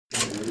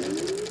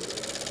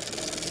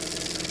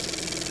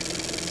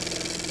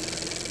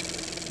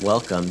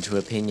Welcome to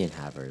Opinion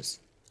Havers,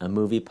 a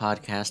movie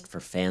podcast for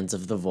fans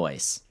of The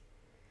Voice.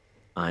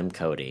 I'm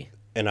Cody.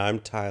 And I'm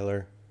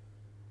Tyler.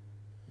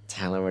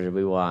 Tyler, what did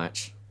we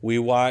watch? We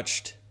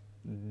watched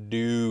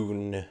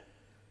Dune.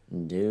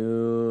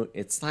 Dude,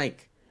 it's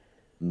like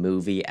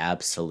movie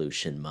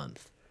absolution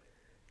month.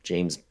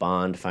 James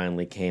Bond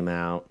finally came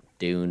out.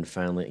 Dune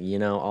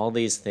finally, all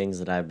these things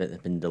that I've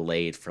been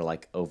delayed for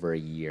like over a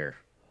year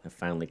have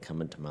finally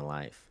come into my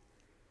life.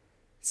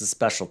 It's a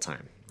special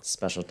time. It's a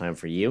special time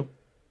for you.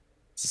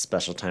 It's a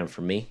special time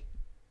for me.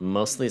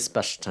 Mostly a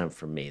special time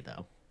for me,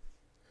 though.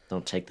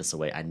 Don't take this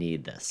away. I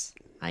need this.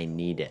 I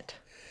need it.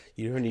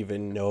 You don't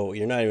even know.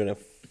 You're not even a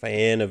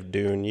fan of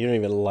Dune. You don't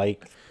even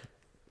like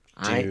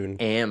Dune.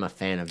 I am a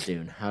fan of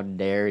Dune. How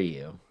dare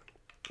you?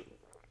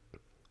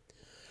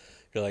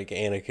 You're like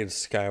Anakin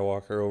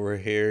Skywalker over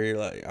here. You're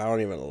like, I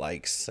don't even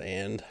like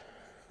sand.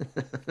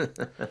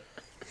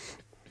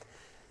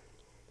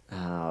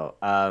 I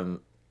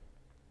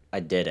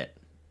did it.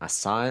 I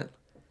saw it.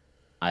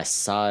 I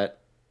saw it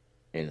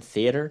in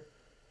theater,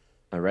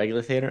 a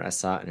regular theater. I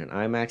saw it in an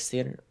IMAX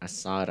theater. I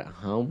saw it at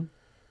home.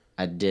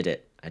 I did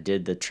it. I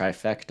did the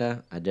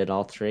trifecta. I did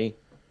all three.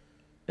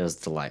 It was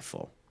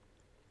delightful.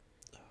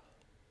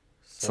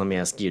 So let me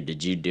ask you,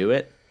 did you do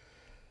it?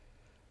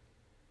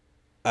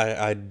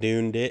 I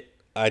Duned it.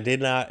 I did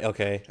not.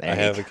 Okay, There I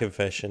you have go. a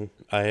confession.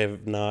 I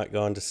have not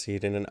gone to see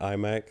it in an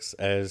IMAX,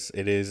 as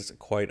it is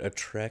quite a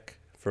trek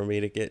for me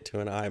to get to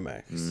an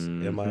IMAX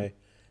in my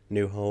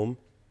new home.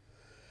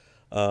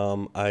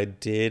 I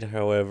did,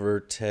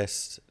 however,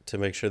 test to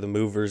make sure the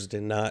movers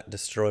did not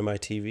destroy my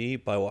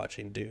TV by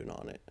watching Dune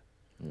on it.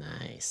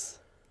 Nice.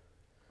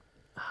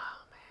 Oh,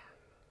 man.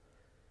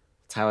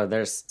 Tyler,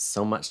 there's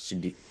so much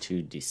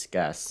to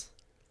discuss.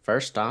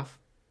 First off,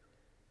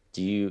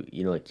 do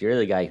you're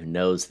the guy who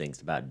knows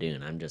things about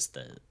Dune. I'm just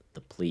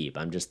the plebe.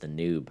 I'm just the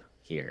noob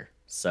here.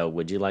 So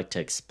would you like to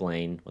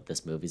explain what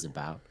this movie's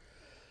about?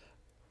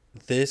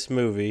 This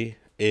movie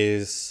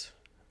is...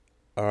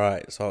 All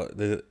right, so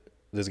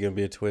there's going to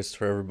be a twist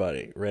for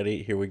everybody.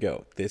 Ready? Here we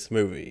go. This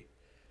movie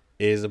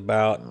is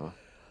about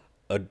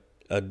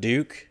a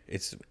duke.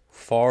 It's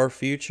far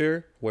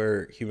future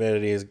where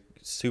humanity is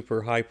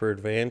super hyper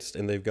advanced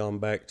and they've gone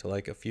back to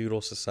like a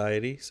feudal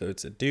society. So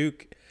it's a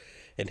duke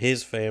and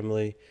his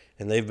family,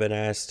 and they've been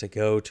asked to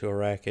go to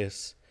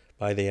Arrakis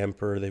by the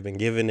emperor. They've been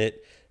given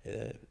it.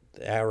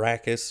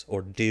 Arrakis,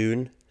 or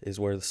Dune, is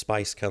where the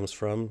spice comes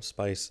from.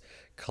 Spice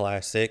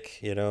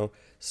classic,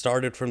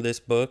 started from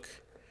this book.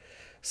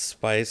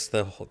 Spice,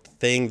 the whole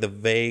thing, the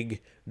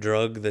vague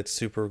drug that's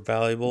super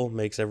valuable,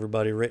 makes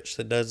everybody rich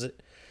that does it.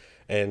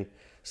 And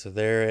so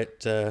they're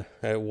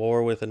at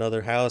war with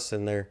another house,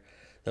 and they're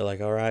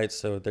like, all right,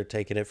 so they're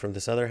taking it from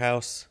this other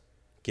house,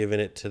 giving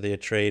it to the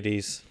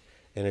Atreides,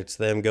 and it's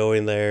them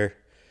going there,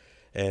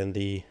 and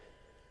the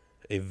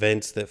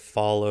events that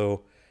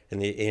follow,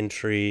 and the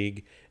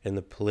intrigue, and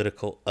the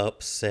political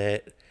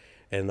upset,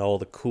 and all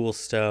the cool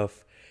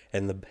stuff,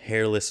 and the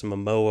hairless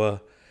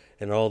Momoa,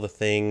 and all the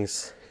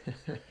things.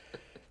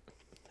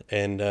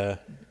 And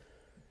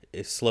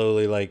it's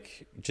slowly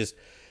like just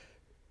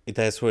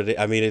that's what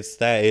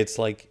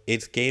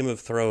it's Game of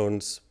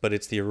Thrones, but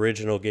it's the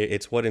original game.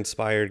 It's what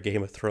inspired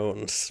Game of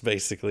Thrones,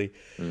 basically.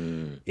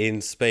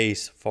 In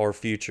space, far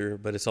future,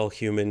 but it's all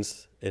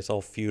humans. It's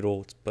all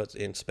feudal, but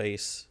in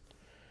space.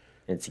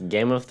 It's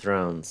Game of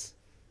Thrones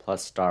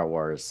plus Star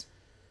Wars,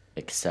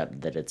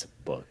 except that it's a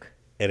book.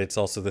 And it's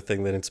also the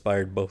thing that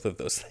inspired both of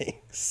those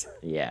things.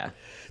 Yeah.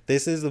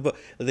 This is the book.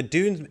 The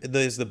Dune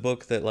is the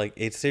book that, like,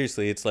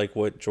 it's like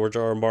what George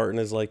R. R. Martin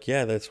is like,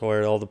 yeah, that's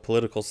where all the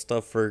political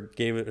stuff for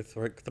Game of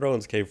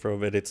Thrones came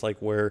from. And it's like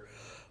where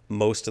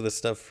most of the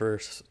stuff for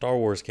Star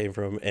Wars came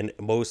from. And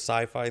most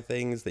sci-fi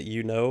things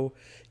that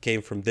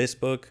came from this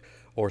book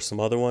or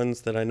some other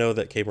ones that I know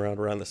that came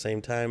around the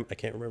same time. I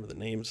can't remember the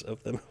names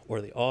of them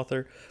or the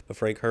author, but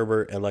Frank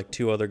Herbert and like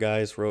two other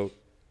guys wrote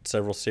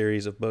several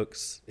series of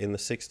books in the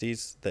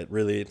 60s that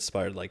really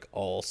inspired like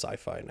all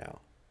sci-fi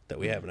now that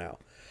we have now.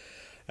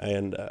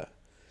 And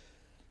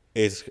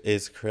it's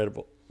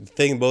incredible. The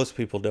thing most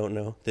people don't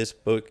know, this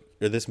book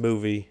or this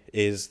movie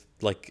is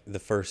like the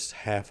first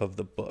half of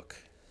the book.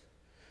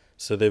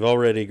 So they've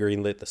already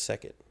greenlit the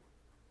second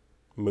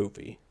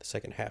movie, the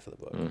second half of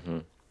the book. Mm-hmm.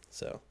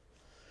 So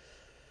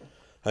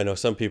I know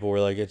some people were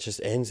like, it just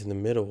ends in the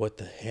middle. What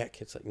the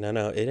heck? It's like,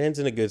 no, it ends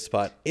in a good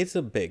spot. It's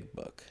a big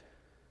book.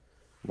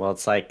 Well,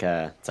 it's like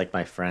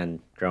my friend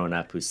growing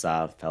up who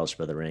saw Fellowship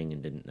of the Ring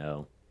and didn't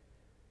know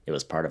it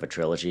was part of a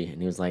trilogy,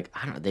 and he was like,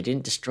 I don't know, they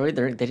didn't destroy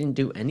the ring, they didn't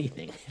do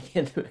anything.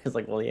 And I was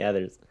like, well, yeah,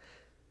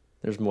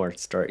 there's more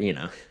story,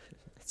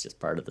 it's just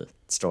part of the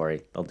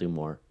story. They'll do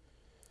more.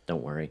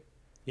 Don't worry.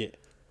 Yeah.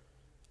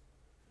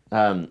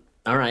 All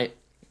right.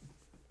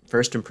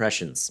 First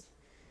impressions.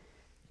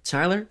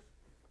 Tyler,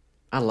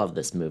 I love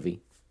this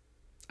movie.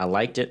 I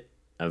liked it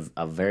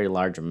a very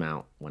large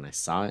amount when I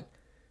saw it.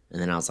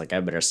 And then I was like, I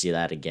better see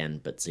that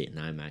again, but see it in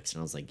IMAX. And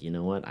I was like, you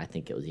know what? I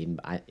think it was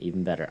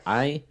even better.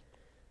 I've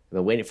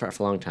been waiting for it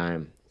for a long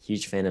time.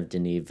 Huge fan of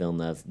Denis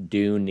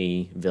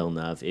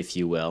Villeneuve, if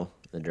you will,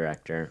 the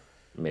director.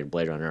 Made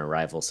Blade Runner,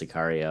 Arrival,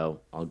 Sicario,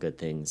 all good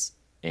things.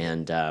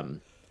 And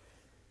I'm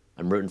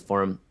rooting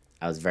for him.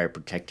 I was very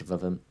protective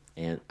of him.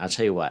 And I'll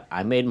tell you what,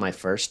 I made my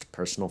first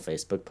personal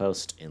Facebook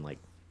post in like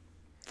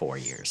 4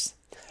 years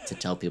to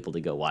tell people to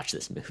go watch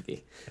this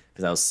movie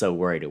because I was so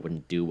worried it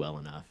wouldn't do well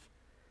enough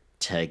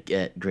to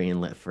get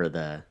greenlit for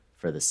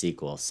the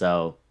sequel.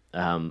 So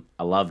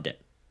I loved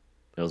it.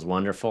 It was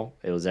wonderful.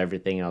 It was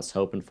everything I was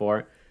hoping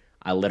for.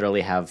 I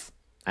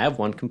have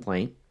one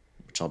complaint,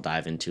 which I'll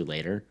dive into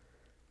later,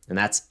 and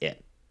that's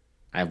it.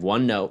 I have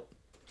one note,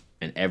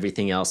 and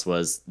everything else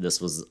was this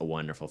was a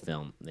wonderful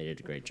film. They did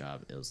a great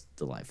job. It was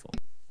delightful.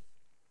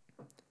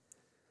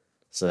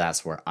 So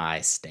that's where I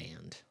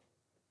stand.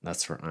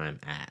 That's where I'm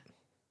at.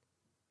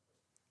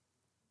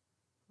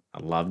 I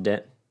loved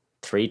it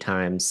 3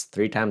 times.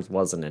 3 times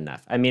wasn't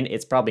enough. I mean,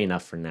 it's probably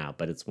enough for now,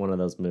 but it's one of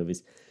those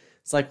movies.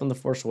 It's like when The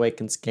Force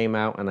Awakens came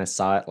out and I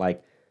saw it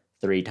like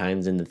 3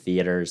 times in the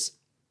theaters,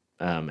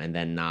 and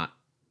then not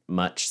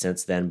much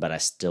since then, but I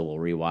still will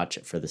rewatch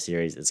it for the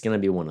series. It's going to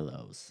be one of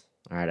those.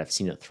 All right, I've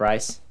seen it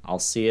thrice. I'll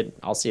see it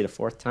a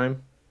 4th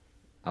time.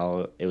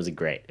 It was a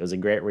great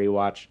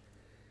rewatch.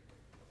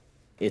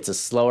 It's a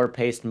slower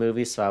paced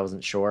movie, so I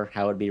wasn't sure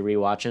how it'd be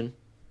rewatching.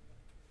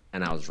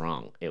 And I was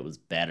wrong. It was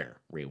better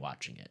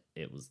rewatching it.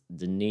 It was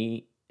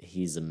Denis,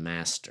 he's a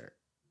master,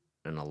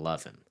 and I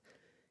love him.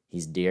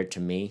 He's dear to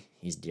me.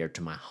 He's dear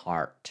to my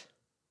heart.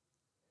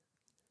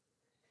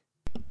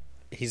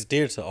 He's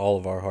dear to all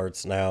of our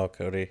hearts now,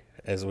 Cody,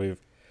 as we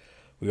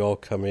all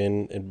come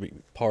in and be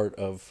part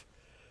of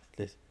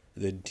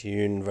the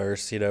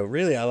Dune-verse. You know,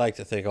 really, I like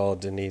to think all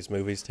Denis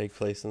movies take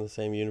place in the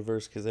same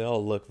universe because they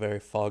all look very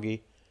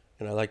foggy.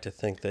 And I like to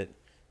think that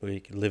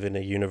we live in a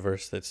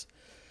universe that's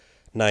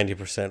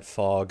 90%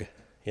 fog,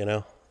 you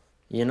know?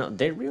 You know,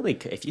 they really,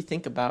 if you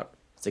think about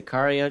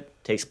Sicario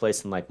takes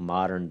place in like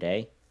modern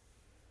day.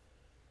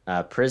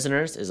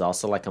 Prisoners is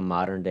also like a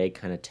modern day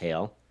kind of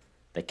tale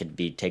that could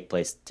take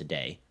place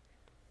today.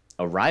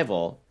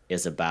 Arrival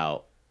is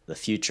about the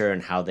future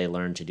and how they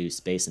learn to do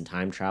space and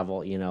time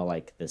travel, you know,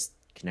 like this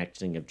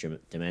connecting of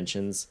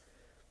dimensions.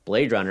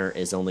 Blade Runner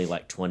is only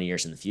like 20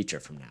 years in the future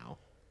from now.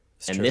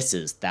 It's and true. This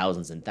is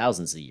thousands and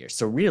thousands of years.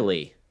 So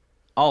really,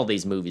 all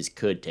these movies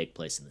could take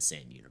place in the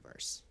same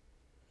universe.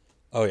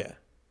 Oh, yeah.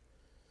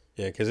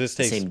 Yeah, because this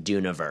takes... The same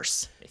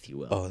Duneverse, if you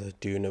will. Oh, the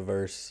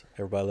Duneverse.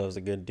 Everybody loves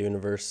a good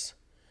Duneverse.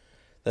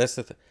 That's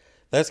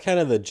that's kind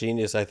of the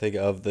genius, I think,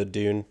 of the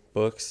Dune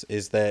books,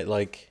 is that,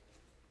 like,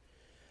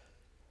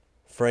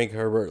 Frank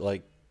Herbert,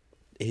 like,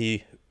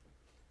 he's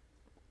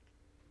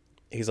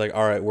like,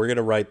 all right, we're going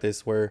to write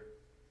this where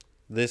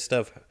this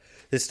stuff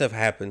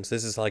happens.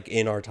 This is, like,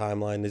 in our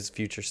timeline. This is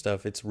future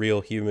stuff. It's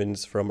real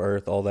humans from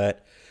Earth, all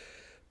that.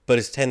 But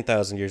it's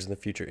 10,000 years in the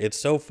future. It's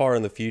so far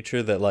in the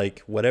future that, like,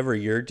 whatever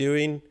you're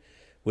doing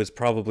was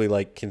probably,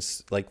 like,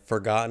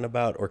 forgotten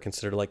about or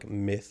considered, like,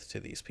 myth to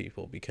these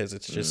people because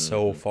it's just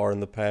so far in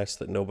the past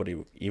that nobody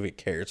even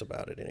cares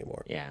about it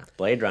anymore. Yeah.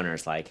 Blade Runner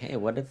is like, hey,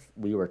 what if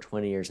we were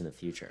 20 years in the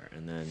future?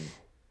 And then,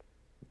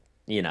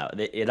 you know,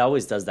 it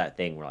always does that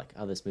thing where, like,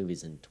 oh, this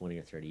movie's in 20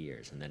 or 30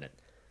 years. And then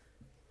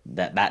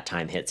that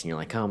time hits and you're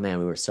like, oh, man,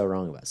 we were so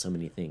wrong about so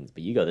many things.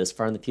 But you go this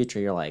far in the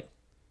future, you're like,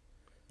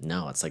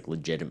 no, it's like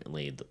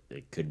legitimately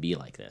it could be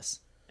like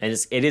this. And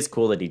it is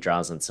cool that he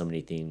draws on so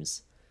many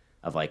themes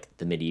of like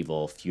the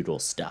medieval feudal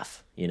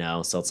stuff, you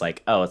know? So it's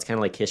like, oh, it's kind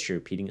of like history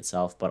repeating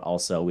itself, but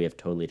also we have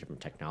totally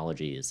different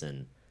technologies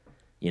and,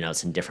 you know,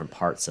 it's in different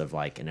parts of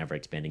like an ever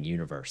expanding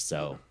universe.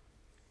 So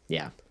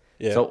yeah.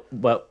 So,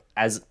 but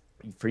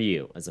for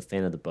you, as a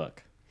fan of the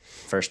book,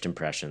 first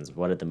impressions,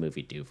 what did the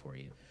movie do for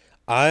you?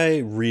 I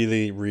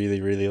really,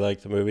 really, really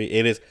like the movie.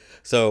 It's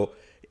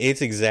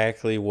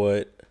exactly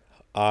what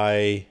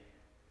I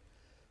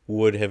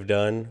would have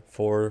done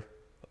for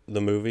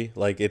the movie.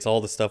 Like, it's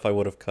all the stuff I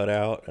would have cut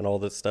out and all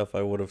the stuff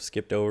I would have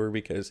skipped over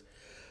because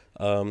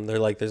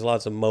there's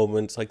lots of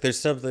moments. Like, there's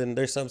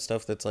some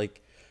stuff that's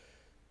like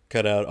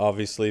cut out.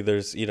 Obviously,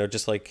 there's, you know,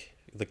 just like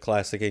the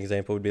classic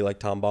example would be like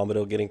Tom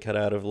Bombadil getting cut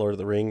out of Lord of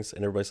the Rings,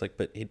 and everybody's like,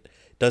 but it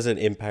doesn't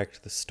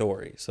impact the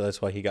story, so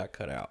that's why he got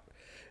cut out.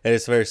 And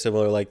it's very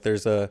similar. Like,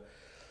 there's a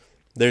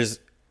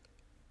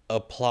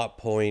plot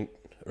point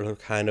or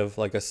kind of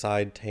like a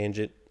side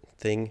tangent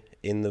thing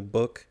in the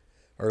book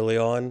early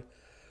on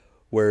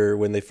where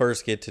when they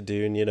first get to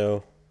Dune, you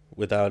know,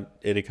 without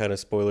any kind of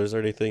spoilers or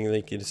anything,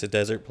 it's a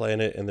desert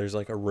planet and there's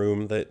like a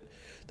room that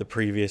the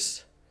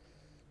previous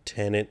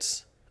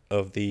tenants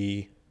of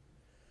the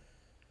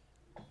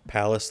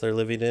palace they're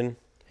living in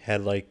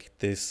had like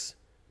this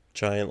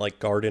giant like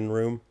garden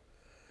room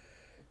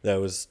that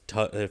was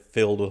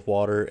filled with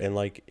water and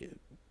like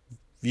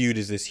viewed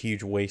as this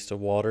huge waste of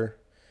water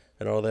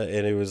and all that.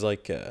 And it was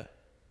like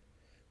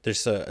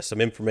there's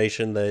some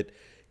information that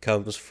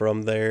comes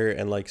from there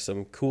and like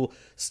some cool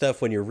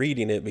stuff when you're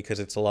reading it because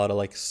it's a lot of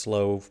like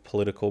slow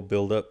political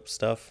build-up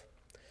stuff.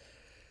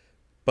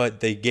 But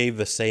they gave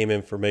the same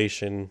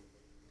information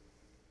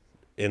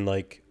in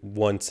like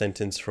one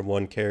sentence from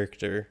one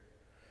character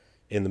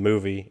in the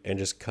movie and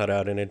just cut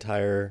out an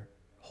entire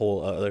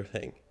whole other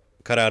thing.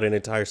 cut out an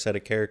entire set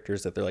of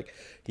characters that they're like,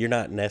 you're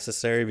not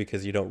necessary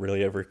because you don't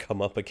really ever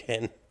come up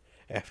again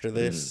after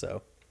this.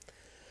 So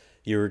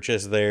you were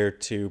just there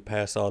to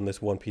pass on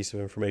this one piece of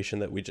information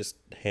that we just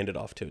handed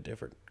off to a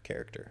different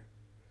character,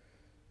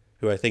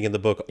 who I think in the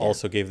book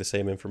also gave the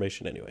same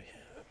information anyway.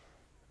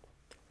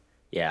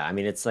 Yeah, I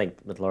mean, it's like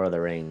with Lord of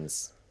the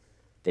Rings,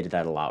 they did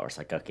that a lot where it's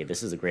like, okay,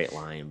 this is a great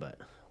line, but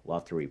we'll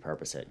have to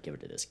repurpose it, give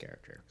it to this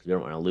character. We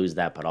don't want to lose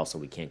that, but also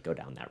we can't go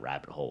down that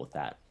rabbit hole with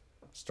that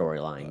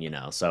storyline, you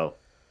know? So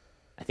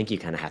I think you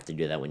kind of have to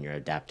do that when you're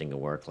adapting a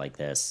work like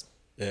this.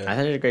 Yeah. I think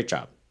they did a great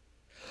job.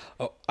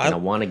 Oh, I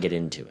want to get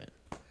into it.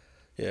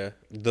 Yeah.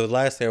 The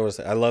last thing I was,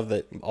 I love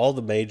that all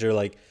the major,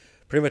 like,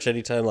 pretty much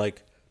anytime,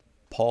 like,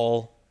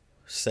 Paul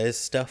says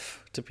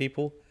stuff to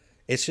people,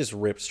 it's just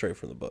ripped straight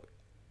from the book.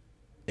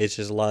 It's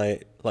just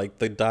like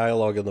the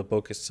dialogue in the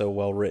book is so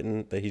well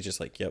written that he's just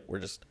like, yep,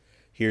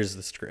 here's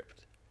the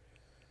script.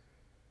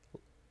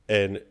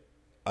 And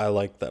I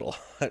like that a lot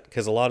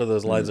because a lot of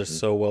those lines are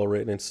so well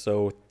written and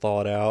so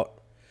thought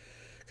out.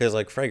 Because,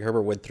 like, Frank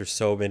Herbert went through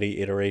so many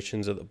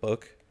iterations of the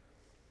book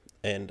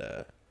and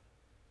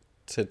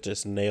to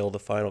just nail the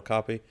final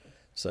copy.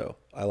 So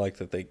I like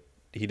that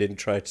he didn't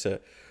try to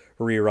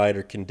rewrite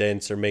or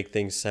condense or make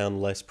things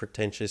sound less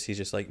pretentious. He's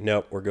just like,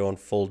 nope, we're going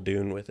full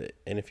Dune with it.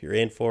 And if you're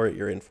in for it,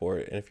 you're in for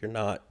it. And if you're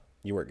not,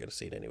 you weren't going to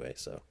see it anyway.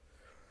 So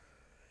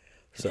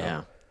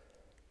yeah.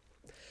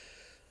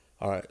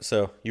 All right.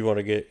 So you want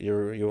to get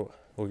we'll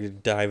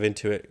dive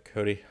into it,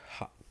 Cody.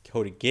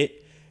 Cody,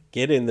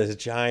 get in this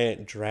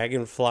giant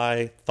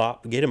dragonfly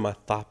get in my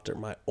thopter,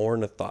 my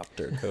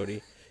ornithopter,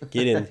 Cody.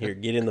 Get in here.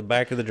 Get in the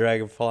back of the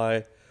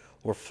dragonfly.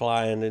 We're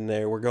flying in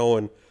there. We're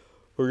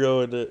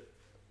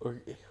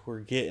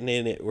getting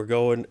in it. We're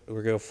going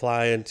to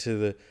fly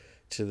into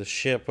the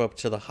ship up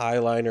to the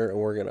Highliner, and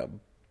we're gonna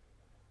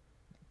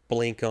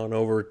blink on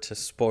over to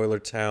Spoiler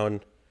Town,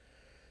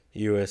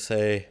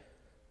 USA.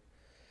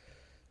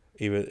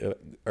 Even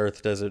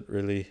Earth doesn't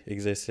really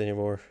exist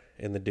anymore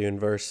in the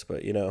Duneverse,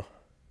 but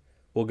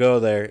we'll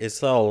go there.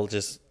 It's all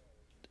just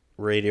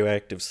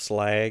radioactive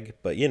slag,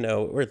 but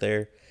we're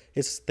there.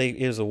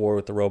 It was a war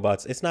with the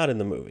robots. It's not in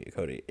the movie,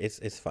 Cody.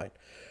 It's fine.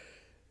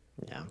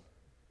 Yeah.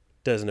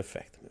 Doesn't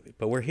affect the movie,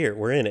 but we're here.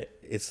 We're in it.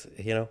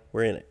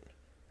 We're in it.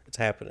 It's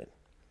happening.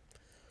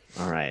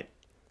 All right.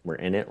 We're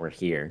in it. We're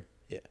here.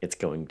 Yeah. It's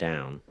going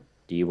down.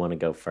 Do you want to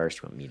go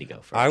first or want me to go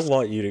first? I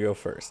want you to go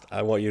first.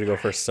 I want you to go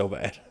first so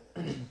bad.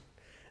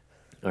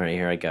 All right,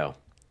 here I go.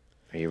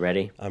 Are you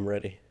ready? I'm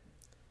ready.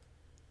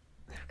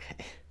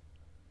 Okay.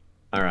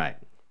 All right.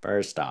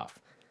 First off,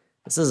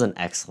 this is an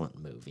excellent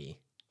movie,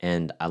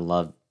 and I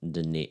love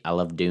Denis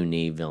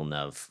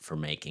Villeneuve for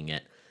making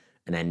it,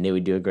 and I knew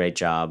he'd do a great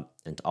job.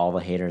 And to all the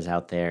haters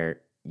out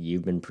there,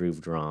 you've been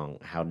proved wrong.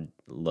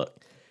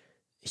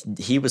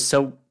 He was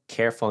so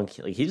careful, and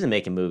he's been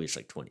making movies for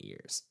like 20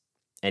 years,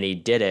 and he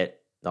did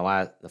it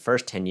the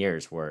first 10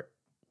 years were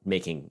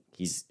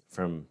he's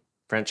from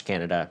French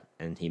Canada,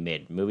 and he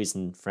made movies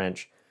in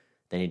French.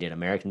 Then he did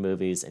American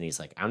movies, and he's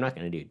like, I'm not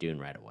going to do Dune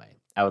right away.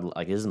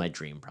 This is my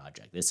dream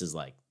project. This is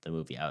like the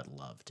movie I would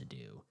love to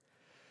do.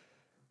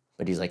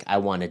 But he's like, I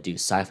want to do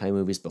sci-fi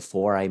movies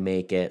before I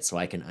make it so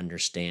I can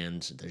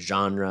understand the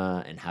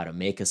genre and how to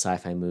make a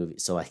sci-fi movie.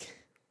 So like,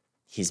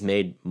 he's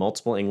made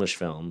multiple English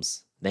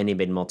films. Then he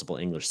made multiple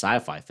English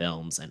sci-fi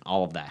films, and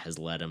all of that has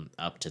led him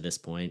up to this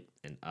point.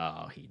 And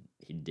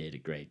he did a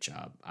great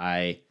job.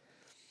 I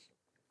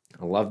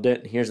loved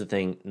it. Here's the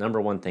thing.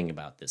 Number one thing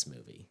about this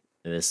movie,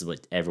 and this is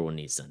what everyone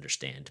needs to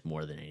understand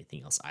more than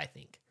anything else, I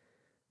think.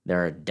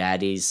 There are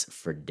daddies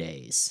for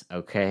days,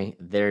 okay?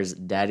 There's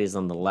daddies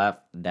on the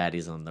left,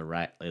 daddies on the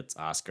right. It's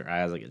Oscar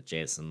Isaac, it's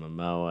Jason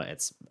Momoa,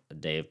 it's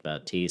Dave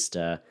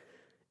Bautista.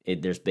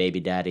 There's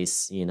baby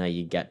daddies.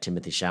 You got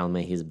Timothy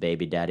Chalamet. He's a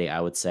baby daddy, I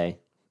would say.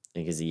 I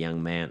think he's a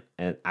young man.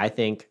 And I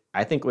think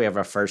we have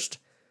our first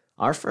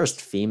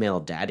female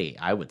daddy,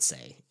 I would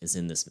say, is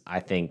in this. I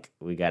think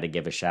we got to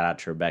give a shout out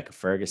to Rebecca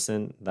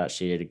Ferguson. Thought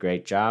she did a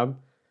great job.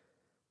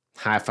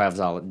 High fives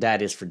all.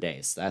 Daddies for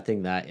days. I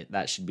think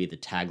that should be the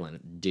tagline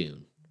of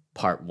Dune,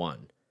 Part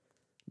 1.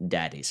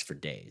 Daddies for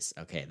days.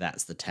 Okay,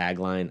 that's the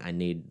tagline. I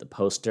need the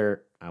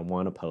poster. I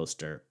want a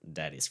poster.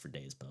 Daddies for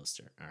days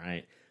poster. All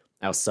right.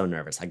 I was so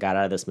nervous. I got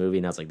out of this movie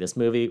and I was like, this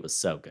movie was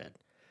so good.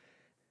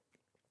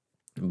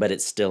 But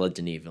it's still a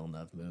Denis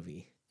Villeneuve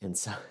movie. And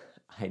so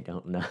I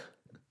don't know.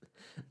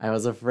 I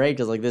was afraid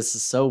because like this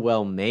is so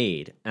well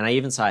made. And I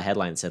even saw a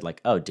headline that said like,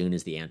 oh, Dune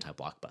is the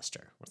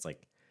anti-blockbuster. It's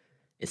like,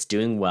 it's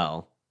doing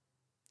well.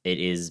 It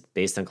is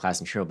based on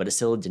classic material, but it's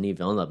still a Denis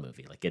Villeneuve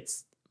movie. Like,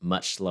 it's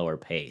much slower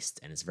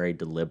paced, and it's very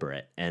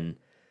deliberate. And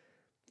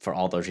for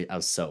all those reasons, I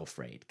was so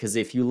afraid. Because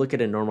if you look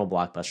at a normal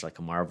blockbuster like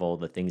a Marvel,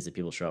 the things that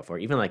people show up for,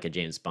 even like a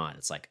James Bond,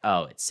 it's like,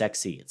 oh, it's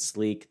sexy, it's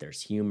sleek,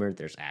 there's humor,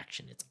 there's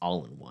action. It's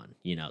all in one.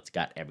 It's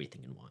got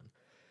everything in one.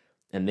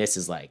 And this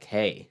is like,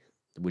 hey,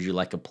 would you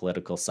like a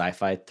political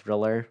sci-fi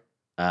thriller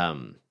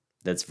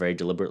that's very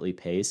deliberately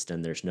paced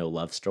and there's no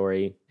love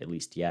story, at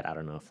least yet? I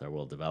don't know if there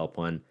will develop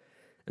one.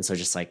 And so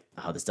just like,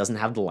 oh, this doesn't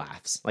have the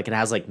laughs. Like, it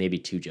has like maybe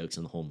 2 jokes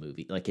in the whole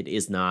movie. Like, it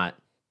is not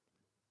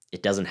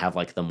It doesn't have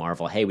like the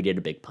Marvel, hey, we did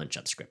a big punch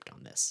up script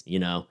on this, you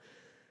know?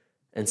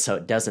 And so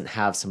it doesn't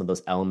have some of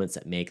those elements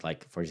that make,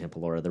 like, for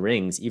example, Lord of the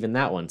Rings. Even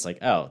that one's like,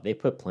 oh, they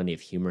put plenty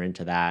of humor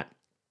into that.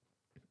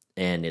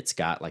 And it's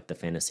got like the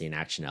fantasy and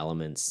action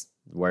elements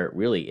where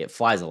it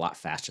flies a lot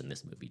faster than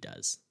this movie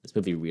does. This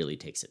movie really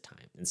takes its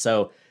time. And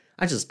so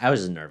I was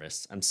just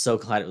nervous. I'm so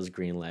glad it was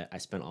greenlit. I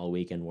spent all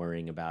weekend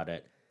worrying about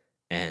it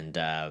and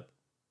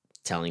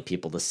telling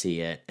people to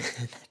see it,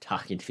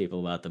 talking to people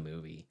about the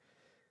movie.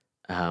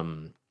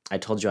 I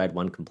told you I had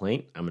one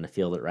complaint. I'm going to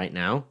field it right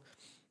now.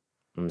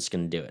 I'm just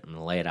going to do it. I'm going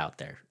to lay it out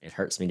there. It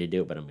hurts me to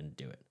do it, but I'm going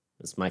to do it.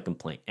 It's my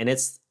complaint. And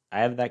I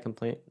have that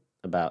complaint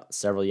about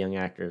several young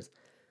actors.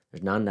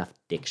 There's not enough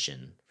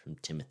diction from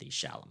Timothée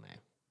Chalamet.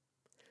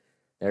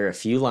 There are a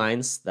few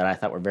lines that I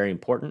thought were very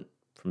important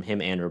from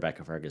him and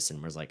Rebecca Ferguson,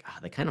 where it's like,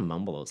 they kind of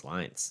mumble those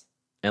lines.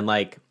 And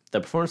like,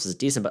 the performance was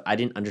decent, but I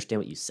didn't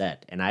understand what you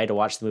said. And I had to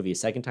watch the movie a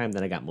second time,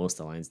 then I got most of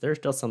the lines. There are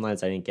still some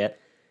lines I didn't get.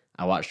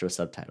 I watched with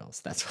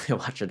subtitles. That's why I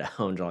watched it at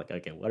home. I'm like,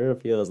 okay, what are a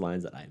few of those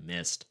lines that I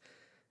missed?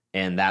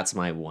 And that's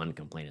my one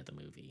complaint of the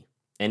movie.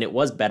 And it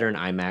was better in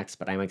IMAX,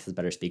 but IMAX has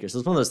better speakers. So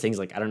it's one of those things,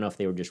 like, I don't know if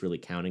they were just really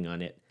counting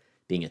on it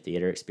being a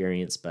theater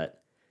experience,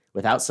 but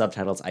without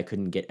subtitles, I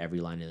couldn't get every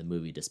line of the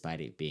movie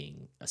despite it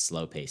being a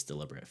slow-paced,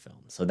 deliberate film.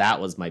 So that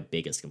was my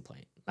biggest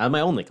complaint.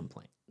 My only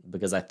complaint,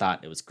 because I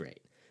thought it was great.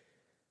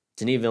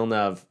 Denis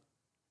Villeneuve,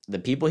 the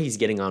people he's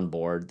getting on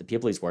board, the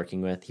people he's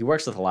working with, he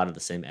works with a lot of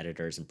the same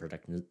editors and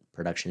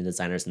production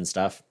designers and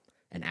stuff,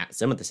 and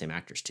some of the same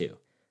actors too.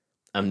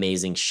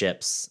 Amazing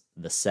ships,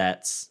 the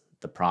sets,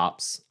 the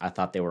props. I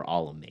thought they were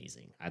all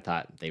amazing. I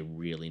thought they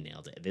really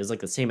nailed it. It was like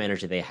the same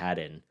energy they had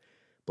in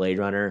Blade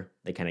Runner.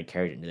 They kind of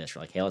carried it into this.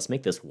 We're like, hey, let's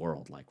make this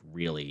world like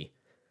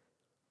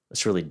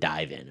let's really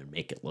dive in and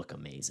make it look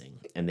amazing.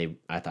 And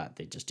I thought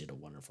they just did a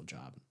wonderful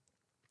job.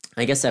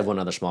 I guess I have one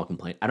other small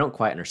complaint. I don't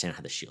quite understand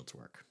how the shields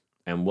work.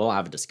 And we'll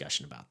have a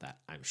discussion about that,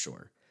 I'm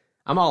sure.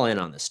 I'm all in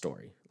on this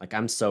story. Like,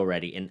 I'm so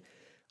ready. And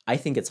I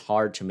think it's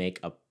hard to make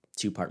a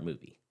 2-part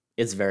movie.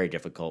 It's very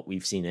difficult.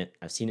 We've seen it.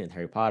 I've seen it in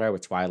Harry Potter,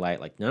 with Twilight.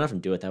 Like, none of them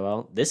do it that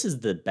well. This is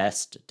the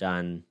best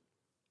done.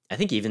 I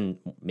think even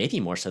maybe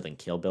more so than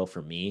Kill Bill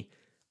for me.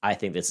 I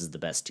think this is the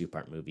best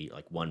 2-part movie,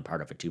 like one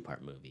part of a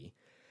 2-part movie.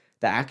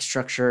 The act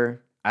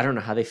structure, I don't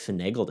know how they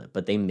finagled it,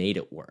 but they made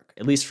it work,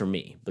 at least for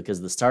me,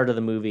 because the start of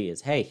the movie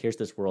is, hey, here's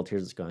this world,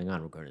 here's what's going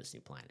on, we're going to this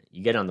new planet.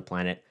 You get on the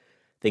planet,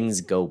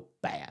 things go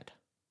bad.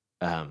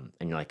 And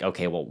you're like,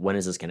 okay, well, when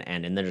is this going to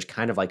end? And then there's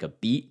kind of like a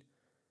beat.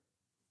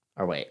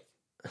 Or wait,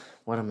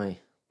 what am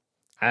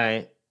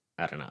I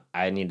don't know.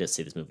 I need to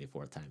see this movie a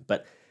 4th time.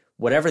 But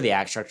whatever the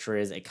act structure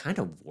is, it kind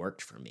of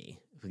worked for me.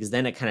 Because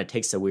then it kind of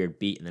takes a weird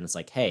beat, and then it's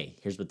like, hey,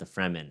 here's what the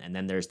Fremen. And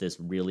then there's this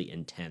really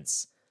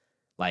intense,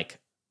 like,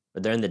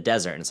 they're in the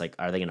desert, and it's like,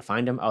 are they going to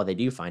find him? Oh, they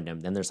do find him.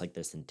 Then there's like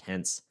this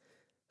intense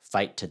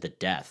fight to the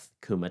death,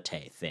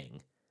 Kumite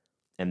thing.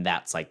 And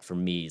that's like, for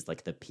me, is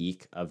like the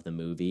peak of the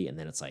movie. And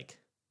then it's like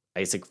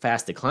a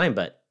fast decline,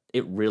 but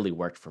it really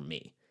worked for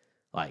me.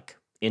 Like,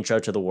 intro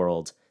to the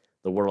world's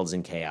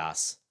in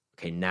chaos.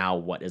 Okay, now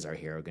what is our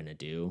hero going to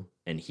do?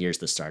 And here's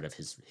the start of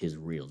his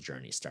real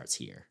journey starts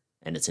here.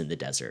 And it's in the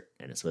desert,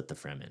 and it's with the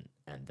Fremen,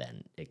 and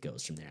then it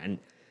goes from there. And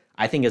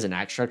I think as an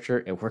act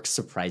structure, it works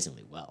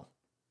surprisingly well.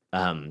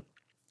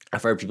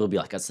 I've heard people be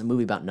like, it's a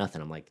movie about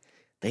nothing. I'm like,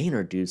 they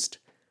introduced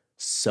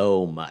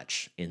so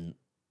much in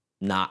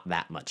not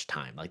that much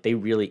time. Like, they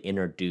really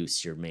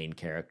introduce your main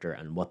character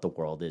and what the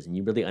world is, and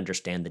you really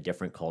understand the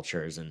different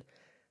cultures. And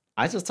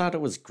I just thought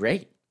it was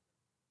great.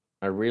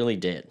 I really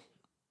did.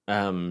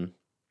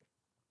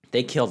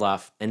 They killed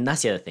off, and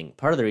that's the other thing.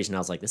 Part of the reason I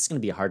was like, this is going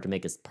to be hard to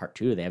make as part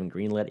 2. They haven't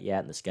greenlit it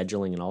yet, and the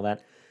scheduling and all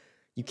that.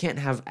 You can't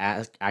have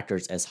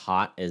actors as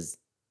hot as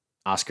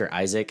Oscar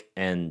Isaac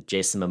and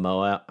Jason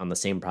Momoa on the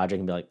same project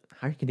and be like,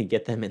 how are you going to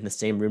get them in the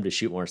same room to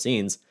shoot more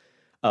scenes?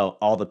 Oh,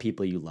 all the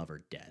people you love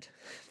are dead.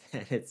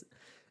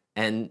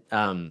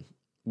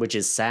 Which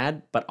is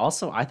sad, but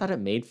also I thought it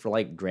made for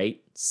like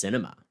great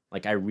cinema.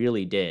 Like, I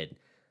really did.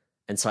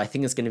 And so I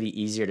think it's going to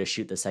be easier to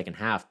shoot the second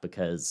half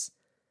because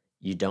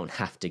you don't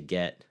have to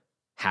get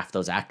half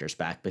those actors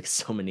back, because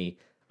so many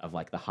of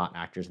like the hot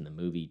actors in the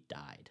movie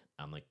died.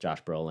 Like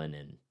Josh Brolin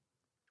and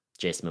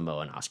Jason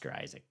Momoa and Oscar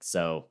Isaac.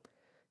 So,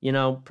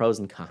 pros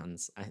and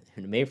cons.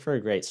 It made for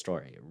a great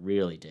story. It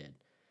really did.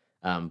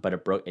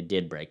 But it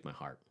did break my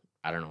heart.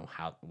 I don't know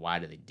why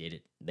they did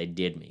it. They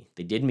did me.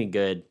 They did me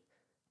good.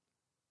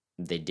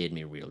 They did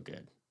me real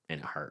good, and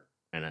it hurt.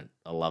 And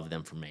I love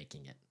them for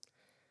making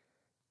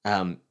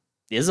it.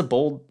 This is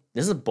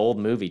a bold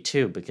movie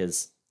too,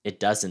 because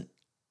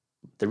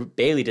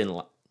Bailey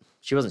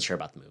she wasn't sure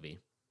about the movie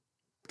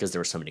because there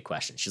were so many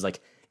questions. She's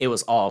like, it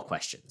was all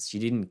questions. She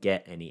didn't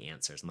get any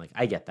answers. I'm like,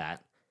 I get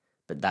that,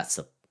 but that's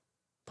the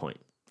point.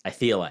 I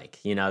feel like,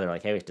 they're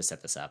like, hey, we have to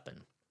set this up,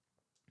 and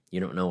you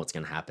don't know what's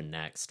going to happen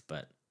next,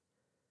 but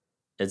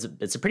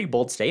it's a pretty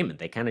bold statement.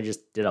 They kind of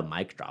just did a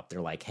mic drop.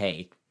 They're like,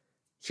 hey,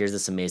 here's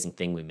this amazing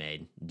thing we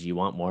made. Do you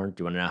want more?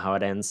 Do you want to know how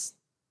it ends?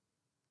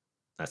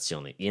 That's the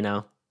only, and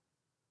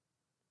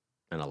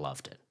I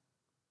loved it.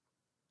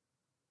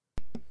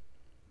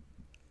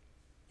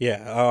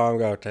 Yeah. Oh, I'm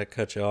going to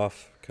cut you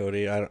off,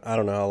 Cody. I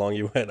don't know how long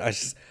you went. I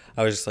was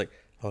just like,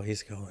 oh,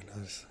 he's going. I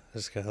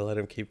just gotta let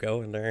him keep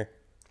going there.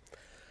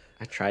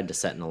 I tried to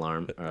set an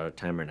alarm or a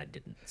timer and I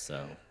didn't,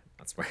 so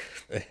that's where.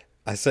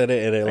 I said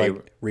it and it Are like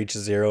you- reached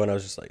 0, and I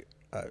was just like,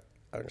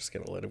 I'm just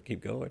gonna let him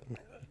keep going.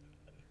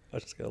 I'm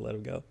just gonna let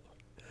him go.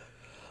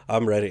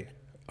 I'm ready.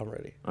 I'm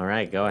ready. All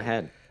right, go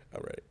ahead.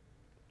 I'm ready.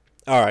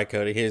 All right,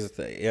 Cody. Here's the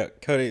thing. Yeah,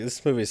 Cody,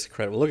 this movie is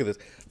incredible. Look at this.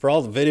 For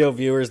all the video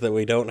viewers that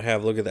we don't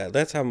have, look at that.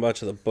 That's how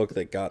much of the book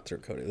that got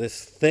through, Cody.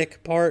 This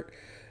thick part,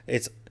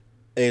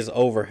 is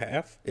over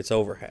half. It's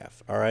over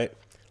half. All right.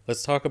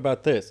 Let's talk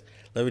about this.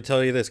 Let me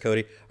tell you this,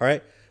 Cody. All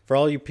right. For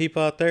all you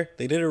people out there,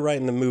 they did it right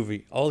in the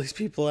movie. All these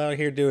people out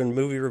here doing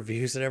movie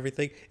reviews and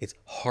everything, it's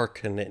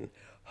Harkonnen.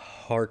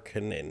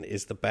 Harkonnen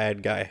is the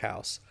bad guy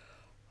house.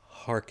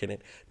 Harkonnen.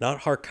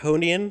 Not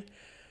Harkonian,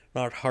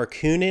 not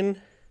Harkonnen,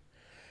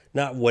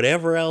 not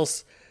whatever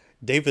else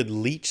David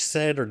Leitch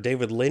said or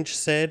David Lynch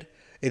said.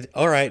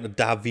 All right,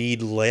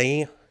 David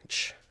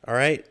Lynch. All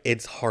right,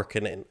 it's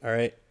Harkonnen. All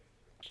right.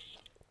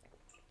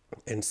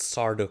 And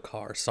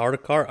Sardaukar.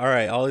 Sardaukar? All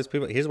right, all these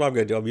people. Here's what I'm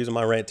going to do. I'm using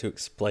my rant to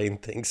explain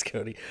things,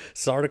 Cody.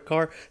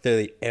 Sardaukar, they're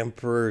the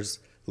Emperor's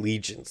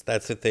legions.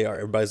 That's what they are.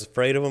 Everybody's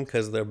afraid of them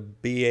because they're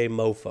BA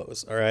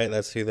mofos. All right,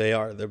 that's who they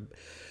are.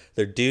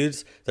 They're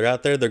dudes. They're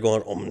out there. They're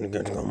going,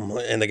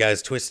 and the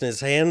guy's twisting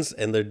his hands,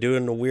 and they're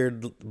doing a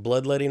weird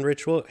bloodletting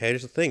ritual.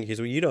 Here's the thing. Here's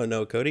what you don't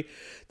know, Cody.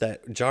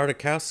 That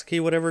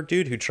Jodorowsky, whatever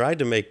dude who tried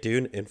to make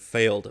Dune and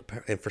failed,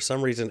 and for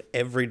some reason,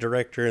 every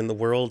director in the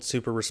world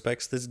super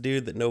respects this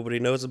dude that nobody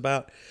knows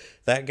about.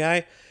 That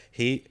guy,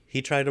 he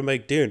tried to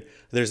make Dune.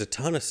 There's a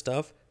ton of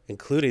stuff,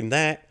 including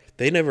that.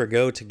 They never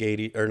go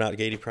to not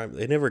Gedi Prime.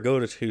 They never go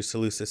to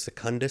Seleucus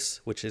Secundus,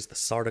 which is the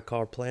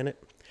Sardaukar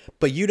planet.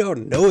 But you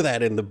don't know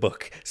that in the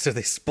book, so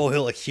they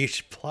spoil a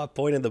huge plot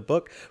point in the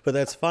book. But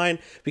that's fine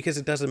because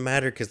it doesn't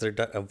matter because they're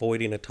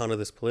avoiding a ton of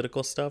this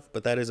political stuff.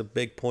 But that is a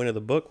big point of the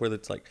book where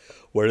it's like,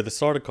 where did the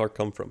Sardaukar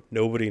come from?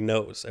 Nobody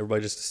knows.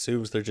 Everybody just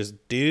assumes they're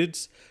just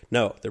dudes.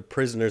 No, they're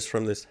prisoners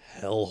from this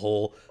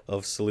hellhole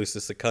of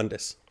Seleucus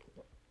Secundus.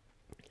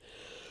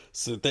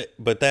 So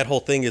but that whole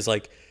thing is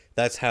like,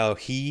 that's how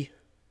he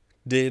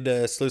did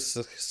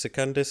Seleucus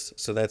Secundus.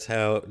 So that's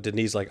how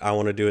Denis like, I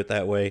want to do it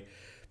that way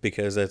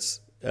because that's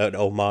an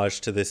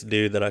homage to this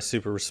dude that I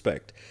super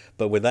respect.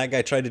 But when that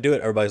guy tried to do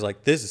it, everybody's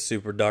like, this is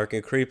super dark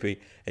and creepy,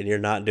 and you're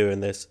not doing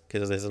this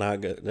because it's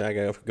not going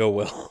to go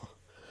well.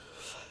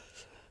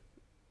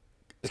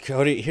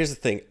 Cody, here's the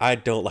thing. I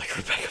don't like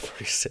Rebecca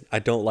Ferguson. I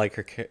don't like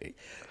her.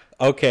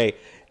 Okay,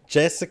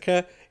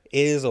 Jessica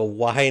is a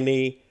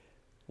whiny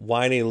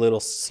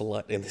little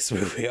slut in this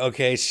movie.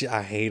 Okay,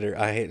 I hate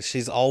her.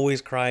 She's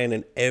always crying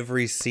in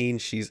every scene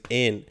she's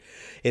in.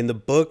 In the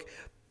book,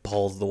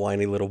 Paul's the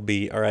whiny little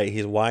bee. All right,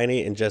 he's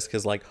whiny, and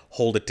Jessica's like,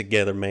 hold it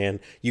together, man.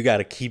 You got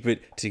to keep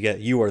it together.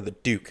 You are the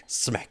Duke.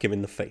 Smack him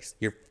in the face.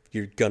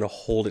 You're gonna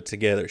hold it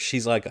together.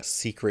 She's like a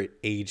secret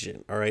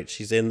agent. All right,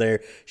 she's in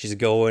there. She's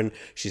going.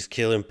 She's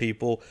killing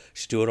people.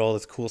 She's doing all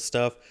this cool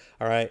stuff.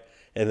 All right,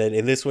 and then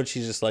in this one,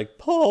 she's just like,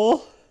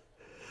 Paul,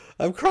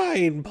 I'm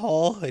crying,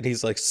 Paul. And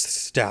he's like,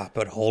 stop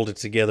it, hold it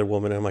together,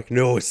 woman. And I'm like,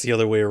 no, it's the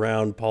other way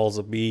around. Paul's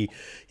a bee.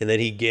 And then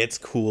he gets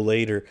cool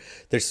later.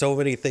 There's so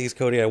many things,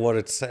 Cody, I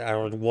wanted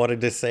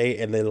to say.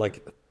 And then,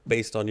 like,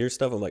 based on your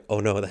stuff, I'm like, oh,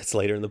 no, that's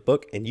later in the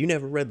book. And you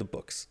never read the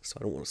books, so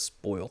I don't want to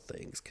spoil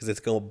things because it's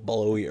going to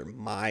blow your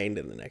mind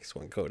in the next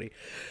one, Cody.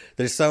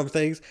 There's some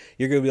things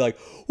you're going to be like,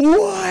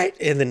 what?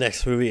 In the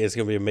next movie, it's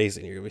going to be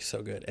amazing. You're going to be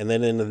so good. And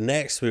then in the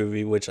next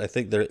movie, which I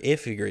think they're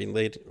iffy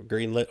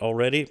greenlit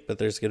already, but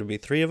there's going to be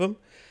 3 of them.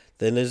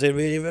 Then there's going to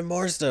be even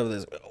more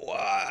stuff.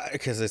 Why?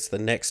 Because it's the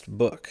next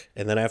book.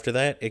 And then after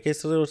that, it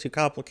gets a little too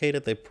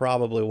complicated. They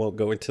probably won't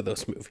go into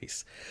those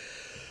movies.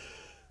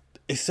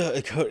 It's the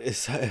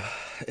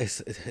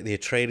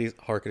Atreides,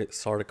 Harkonnen,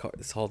 Sardaukar.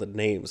 It's all the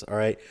names, all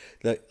right?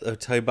 I'll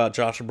tell you about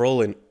Josh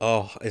Brolin.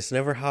 Oh, it's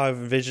never how I've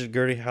envisioned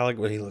Gurney Halleck,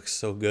 but he looks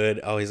so good.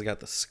 Oh, he's got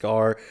the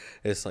scar.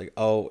 It's like,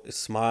 oh,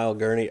 smile,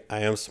 Gurney. I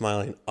am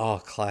smiling.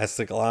 Oh,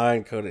 classic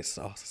line, Cody.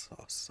 So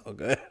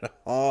good.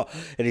 Oh,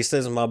 and he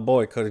says, my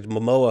boy, Cody.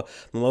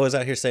 Momoa's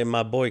out here saying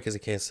my boy because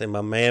he can't say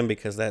my man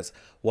because that's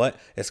what?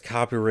 It's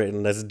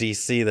copywritten. That's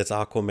DC. That's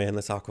Aquaman.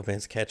 That's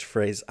Aquaman's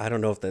catchphrase. I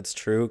don't know if that's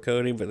true,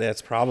 Cody, but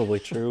that's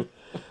probably true.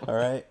 All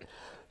right.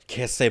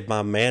 Can't say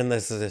my man.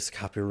 This is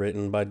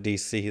copywritten by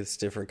DC. It's a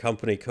different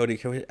company. Cody,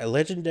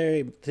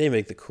 Legendary. They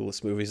make the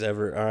coolest movies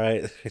ever. All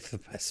right. They're the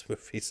best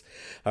movies.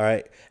 All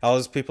right. All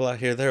those people out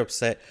here, they're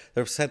upset.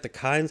 They're upset that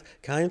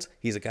Kynes,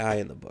 he's a guy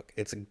in the book.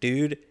 It's a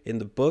dude in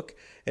the book.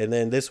 And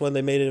then this one,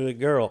 they made it a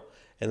girl.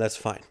 And that's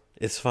fine.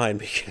 It's fine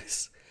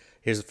because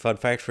here's a fun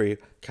fact for you.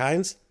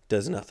 Kynes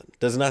does nothing.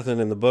 Does nothing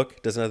in the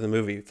book. Does nothing in the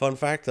movie. Fun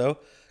fact, though.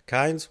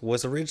 Kynes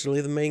was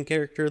originally the main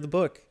character of the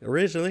book.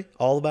 Originally,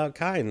 all about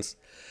Kynes.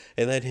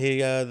 And then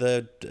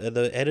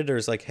the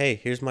editor's like, hey,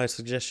 here's my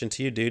suggestion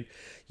to you, dude.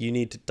 You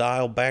need to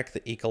dial back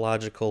the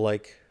ecological,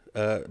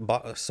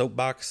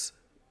 soapbox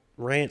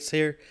rants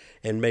here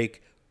and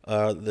make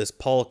this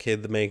Paul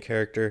kid, the main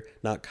character,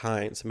 not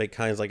Kynes, make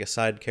Kynes like a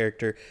side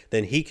character.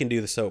 Then he can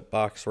do the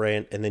soapbox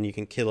rant, and then you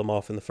can kill him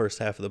off in the first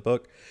half of the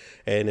book,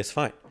 and it's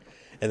fine.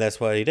 And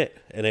that's what he did.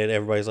 And then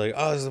everybody's like,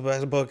 oh, this is the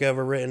best book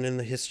ever written in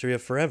the history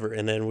of forever.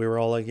 And then we were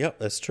all like, yep,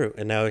 that's true.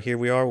 And now here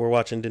we are. We're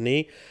watching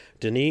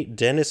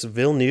Denis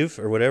Villeneuve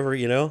or whatever,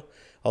 you know,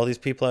 all these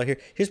people out here.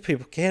 These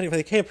people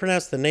they can't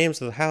pronounce the names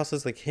of the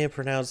houses. They can't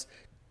pronounce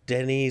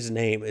Denis'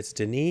 name. It's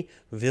Denis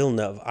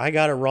Villeneuve. I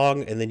got it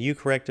wrong, and then you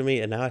corrected me,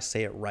 and now I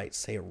say it right.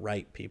 Say it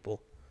right,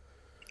 people.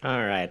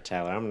 All right,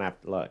 Tyler. I'm not.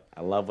 Look,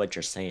 I love what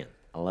you're saying.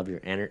 I love your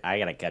energy. I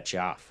gotta cut you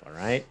off. All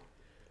right.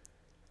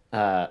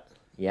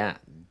 Yeah.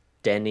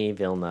 Denis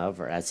Villeneuve,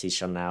 or as he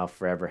shall now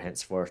forever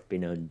henceforth be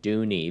known,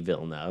 Dooney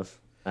Villeneuve,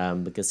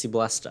 because he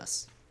blessed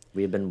us.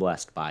 We have been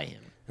blessed by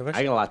him. I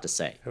got a lot to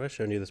say. Have I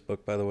shown you this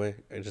book, by the way?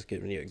 I'm just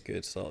giving you a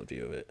good, solid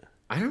view of it.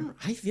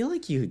 I feel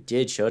like you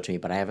did show it to me,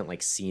 but I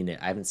haven't seen it.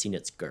 I haven't seen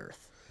its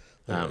girth.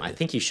 I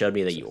think you showed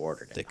me that you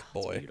ordered it. Thick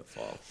boy. It's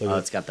beautiful.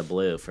 It's got the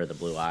blue for the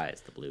blue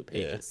eyes, the blue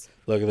pages.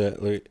 Yeah. Look at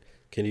that. Look.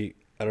 Can you?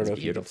 I don't know if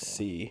beautiful. You can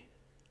see.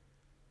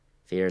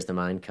 Fear is the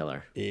mind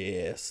killer.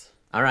 Yes.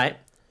 All right.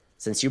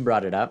 Since you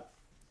brought it up,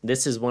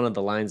 this is one of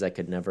the lines I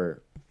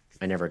never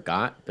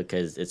got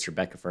because it's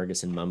Rebecca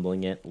Ferguson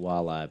mumbling it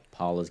while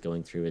Paul is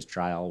going through his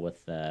trial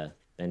with the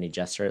Bene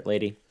Gesserit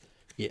lady.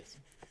 Yes.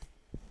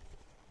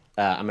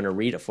 I'm going to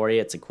read it for you.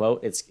 It's a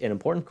quote. It's an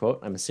important quote,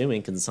 I'm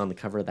assuming, because it's on the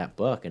cover of that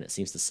book, and it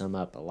seems to sum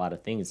up a lot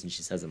of things, and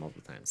she says it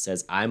multiple times. It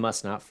says, I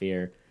must not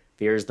fear.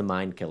 Fear is the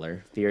mind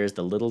killer. Fear is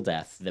the little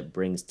death that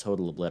brings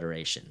total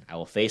obliteration. I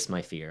will face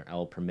my fear. I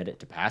will permit it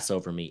to pass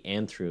over me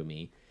and through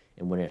me,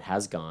 and when it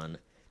has gone,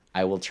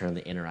 I will turn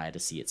the inner eye to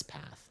see its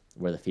path.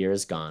 Where the fear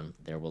is gone,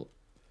 there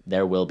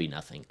will be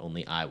nothing.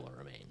 Only I will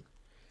remain.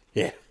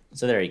 Yeah.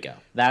 So there you go.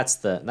 That's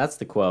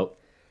the quote.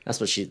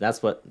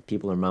 That's what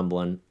people are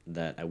mumbling.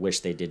 That I wish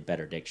they did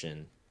better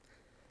diction.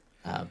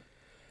 But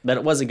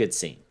it was a good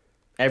scene.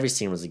 Every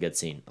scene was a good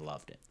scene. I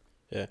loved it.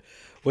 Yeah.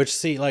 Which,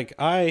 see, like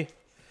I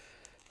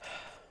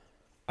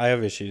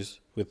have issues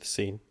with the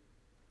scene.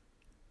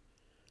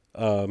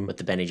 With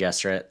the Bene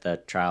Gesserit, the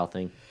trial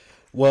thing.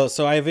 Well,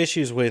 so I have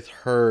issues with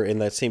her in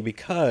that scene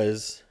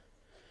because,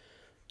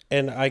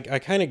 and I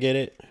kind of get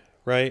it,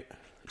 right?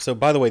 So,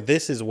 by the way,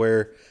 this is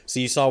where, so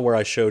you saw where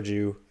I showed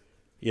you,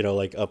 you know,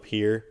 like up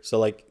here. So,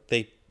 like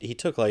he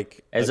took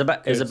like it's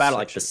about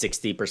like the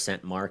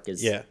 60% mark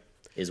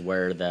is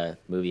where the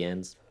movie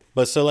ends.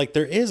 But so like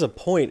there is a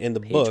point in the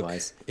book,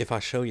 Page-wise. if I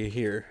show you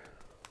here,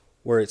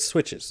 where it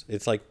switches.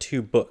 It's like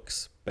two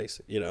books,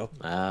 basically, you know.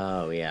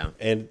 Oh yeah.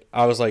 And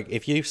I was like,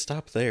 if you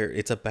stop there,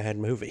 it's a bad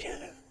movie.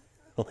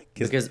 Like,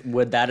 because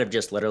would that have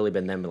just literally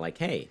been them like,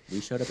 hey, we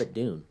showed up at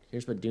Dune.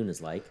 Here's what Dune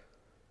is like.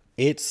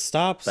 It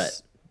stops.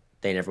 But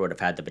they never would have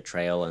had the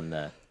betrayal and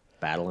the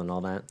battle and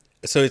all that.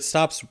 So it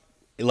stops,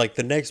 like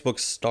the next book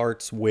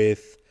starts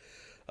with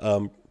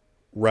Rabban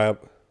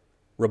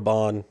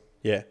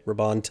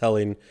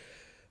telling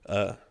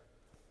the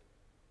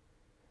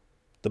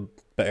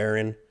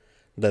Baron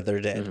that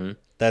they're dead. Mm-hmm.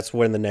 That's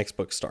when the next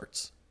book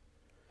starts.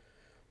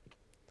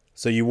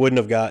 So you wouldn't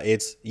have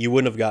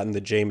gotten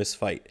the Jameis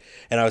fight.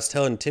 And I was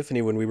telling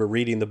Tiffany when we were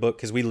reading the book,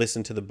 because we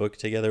listened to the book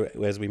together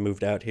as we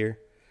moved out here.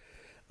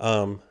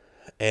 And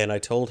I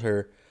told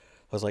her,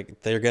 I was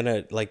like, they're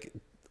gonna like,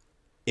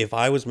 if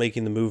I was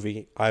making the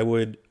movie, I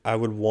would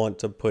want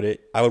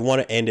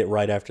to end it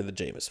right after the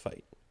Jameis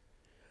fight.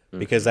 Mm-hmm.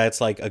 Because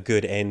that's like a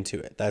good end to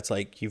it. That's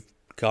like you've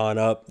gone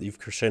up, you've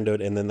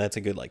crescendoed, and then that's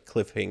a good like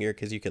cliffhanger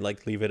because you can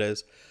like leave it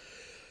as,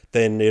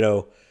 then, you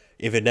know,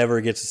 if it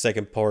never gets a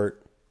second part,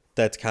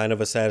 that's kind of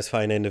a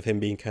satisfying end of him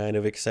being kind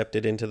of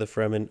accepted into the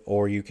Fremen,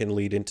 or you can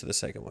lead into the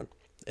second one.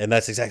 And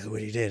that's exactly what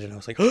he did. And I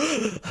was like,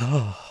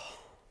 oh.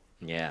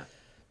 Yeah.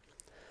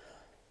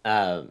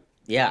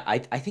 Yeah, I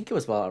think it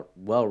was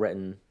well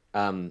written.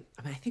 I mean,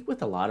 I think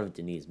with a lot of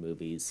Denis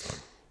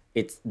movies,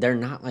 they're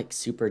not like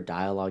super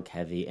dialogue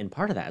heavy. And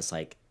part of that is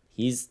like,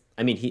 he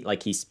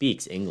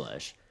speaks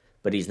English,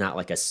 but he's not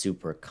like a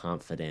super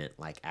confident,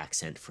 like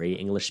accent free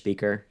English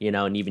speaker, you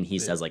know? And even he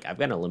says like, I've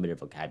got a limited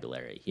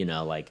vocabulary, you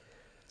know, like,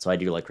 so I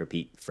do like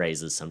repeat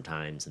phrases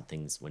sometimes and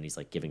things when he's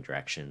like giving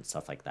direction,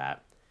 stuff like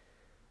that.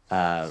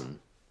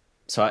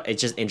 So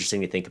it's just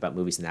interesting to think about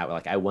movies in that way.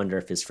 Like, I wonder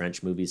if his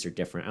French movies are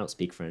different. I don't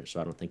speak French,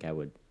 so I don't think I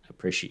would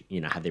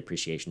have the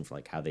appreciation for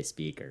like how they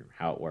speak or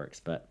how it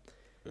works. But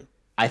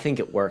I think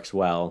it works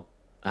well.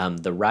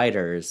 The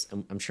writers,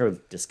 I'm sure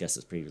we've discussed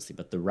this previously,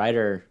 but the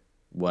writer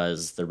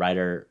was the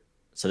writer.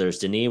 So there's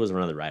Denis was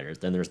one of the writers.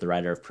 Then there's the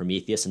writer of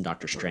Prometheus and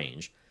Doctor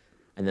Strange.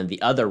 And then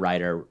the other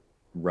writer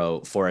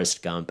wrote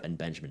Forrest Gump and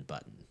Benjamin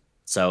Button.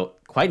 So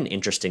quite an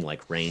interesting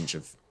like range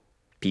of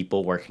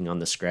people working on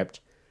the script.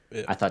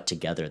 Yeah. I thought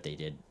together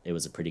it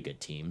was a pretty good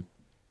team.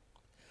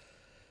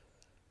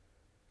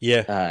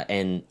 Yeah.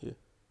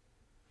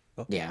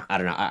 Yeah, I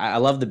don't know. I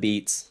love the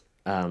beats.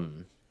 I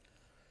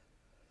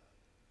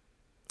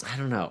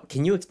don't know.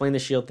 Can you explain the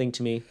shield thing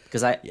to me?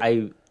 Because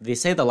they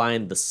say the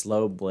line, the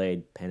slow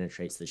blade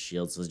penetrates the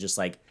shield. So it's just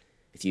like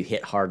if you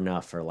hit hard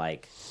enough or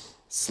like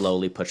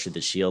slowly push through the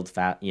shield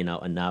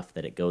enough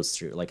that it goes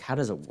through? Like, how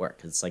does it work?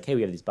 'Cause it's like, hey,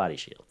 we have these body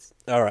shields.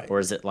 All right. Or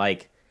is it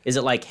like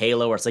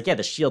Halo, where it's like, yeah,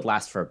 the shield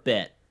lasts for a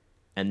bit,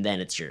 and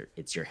then it's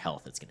your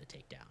health it's gonna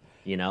take down.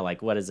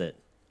 Like what is it?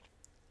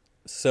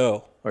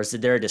 So Or is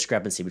there a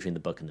discrepancy between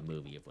the book and the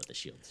movie of what the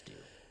shields do?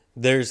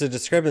 there's a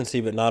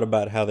discrepancy, but not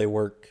about how they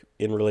work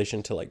in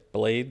relation to like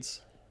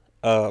blades.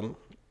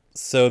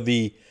 So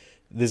this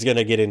is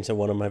gonna get into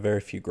one of my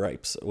very few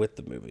gripes with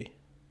the movie.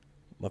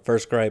 My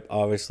first gripe,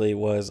 obviously,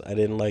 was I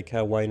didn't like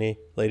how whiny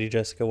Lady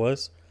Jessica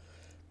was.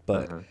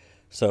 But,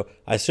 so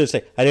I should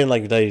say, I didn't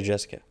like Lady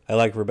Jessica. I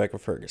like Rebecca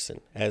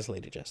Ferguson as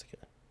Lady Jessica.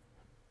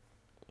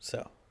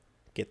 So,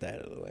 get that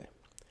out of the way.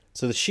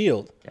 So the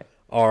shield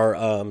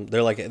are,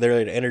 they're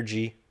an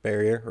energy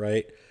barrier,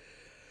 right?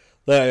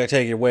 I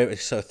take it away.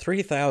 So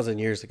 3,000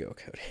 years ago,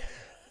 Cody,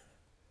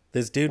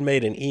 this dude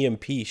made an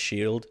EMP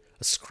shield,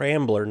 a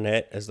scrambler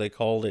net, as they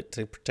called it,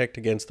 to protect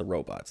against the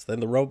robots.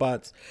 Then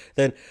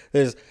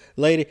there's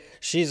lady,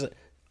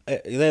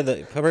 then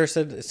the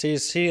person,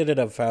 she ended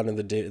up founding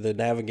the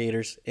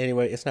navigators.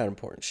 Anyway, it's not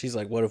important. She's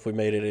like, what if we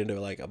made it into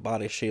like a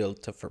body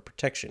shield for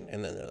protection?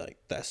 And then they're like,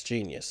 that's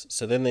genius.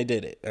 So then they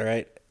did it, all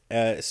right?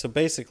 So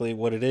basically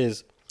what it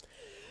is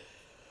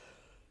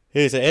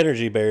an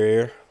energy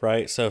barrier,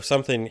 right? So if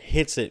something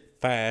hits it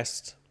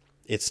fast,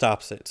 it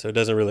stops it. So it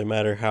doesn't really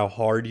matter how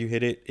hard you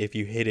hit it. If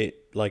you hit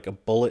it like a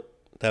bullet,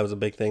 that was a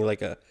big thing,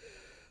 like a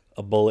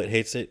bullet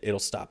hits it, it'll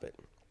stop it.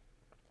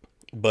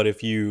 But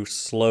if you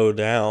slow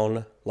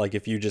down, like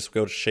if you just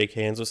go to shake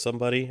hands with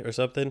somebody or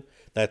something,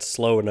 that's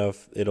slow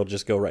enough, it'll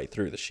just go right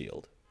through the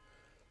shield.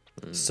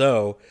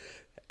 So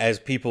as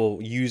people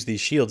use these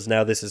shields,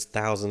 now this is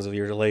thousands of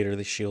years later,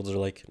 these shields are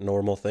like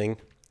normal thing,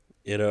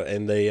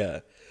 and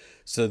they,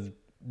 so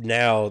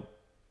now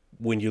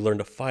when you learn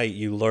to fight,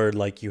 you learn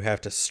like you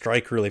have to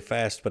strike really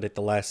fast, but at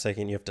the last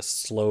second you have to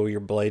slow your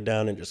blade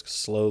down and just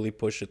slowly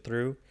push it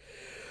through.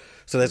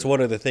 So that's one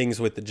of the things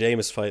with the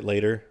Jameis fight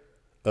later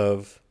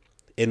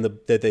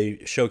that they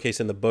showcase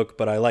in the book,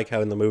 but I like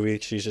how in the movie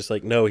she's just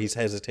like, no, he's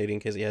hesitating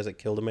because he hasn't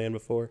killed a man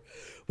before.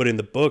 But in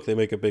the book, they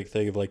make a big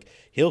thing of like,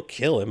 he'll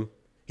kill him.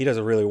 He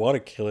doesn't really want to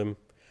kill him,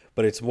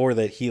 but it's more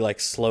that he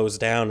like slows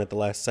down at the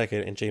last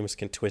second and Jameis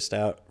can twist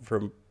out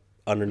from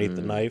underneath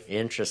the knife.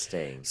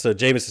 Interesting. So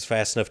Jameis is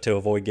fast enough to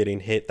avoid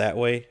getting hit that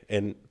way,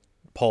 and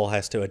Paul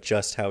has to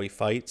adjust how he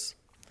fights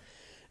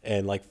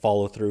and like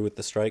follow through with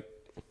the strike.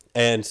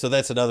 And so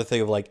that's another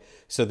thing of like,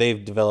 so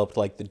they've developed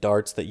like the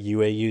darts that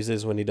Yue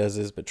uses when he does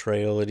his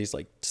betrayal and he's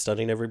like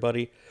stunning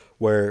everybody,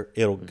 where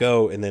it'll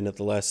go and then at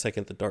the last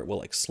second the dart will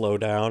like slow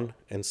down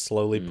and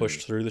slowly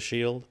push through the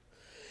shield.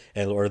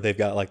 Or they've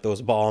got like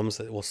those bombs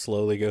that will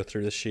slowly go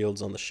through the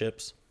shields on the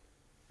ships.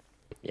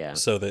 Yeah.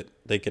 So that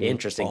they can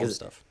interesting because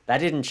stuff. That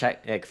didn't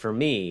check like for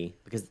me,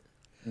 because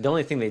the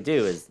only thing they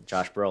do is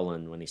Josh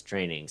Brolin, when he's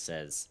training,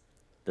 says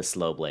the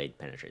slow blade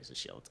penetrates the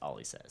shield. That's all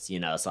he says.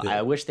 So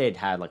I wish they'd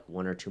had like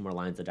one or two more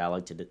lines of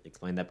dialogue to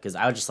explain that, because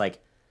I was just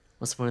like,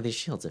 what's one of these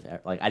shields?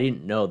 I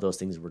didn't know those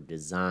things were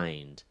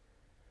designed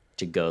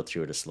to go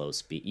through at a slow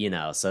speed.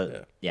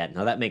 So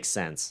no, that makes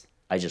sense.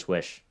 I just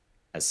wish,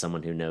 as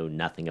someone who know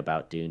nothing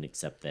about Dune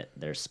except that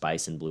there's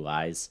spice and blue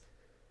eyes,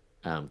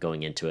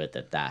 going into it,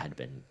 that had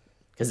been,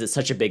 because it's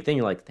such a big thing.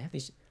 You're like, they're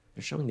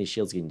showing these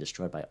shields getting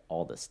destroyed by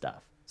all this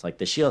stuff. It's like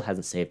the shield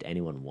hasn't saved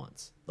anyone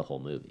once the whole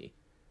movie,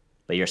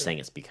 but you're saying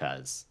it's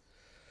because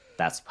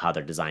that's how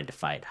they're designed to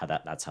fight.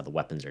 That's how the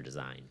weapons are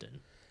designed. And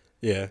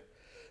yeah,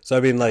 so I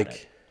mean,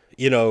 like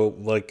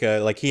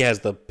like he has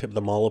the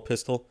Mala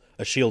pistol.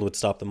 A shield would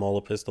stop the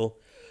Mala pistol,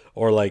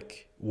 or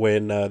like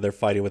when they're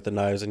fighting with the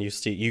knives, and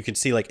you can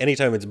see like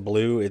anytime it's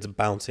blue, it's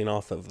bouncing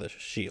off of the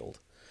shield,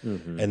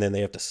 and then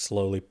they have to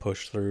slowly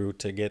push through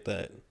to get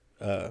that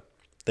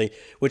thing,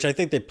 which I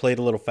think they played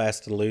a little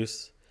fast and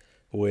loose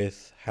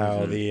with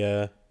how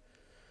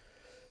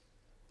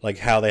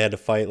how they had to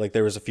fight. Like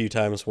there was a few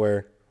times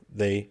where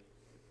they,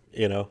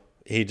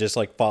 he just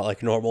like fought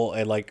like normal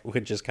and like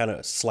would just kind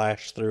of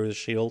slash through the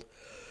shield.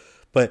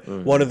 But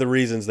one of the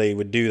reasons they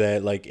would do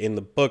that, like in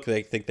the book,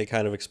 they think they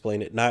kind of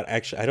explain it. Not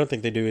actually, I don't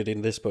think they do it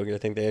in this book. I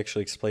think they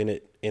actually explain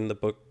it in the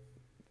book.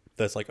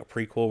 That's like a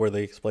prequel where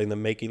they explain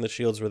them making the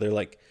shields, where they're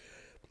like,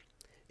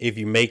 if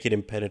you make it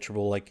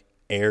impenetrable, like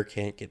air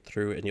can't get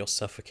through and you'll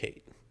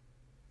suffocate.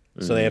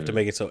 So they have to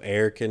make it so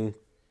air can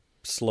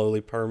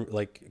slowly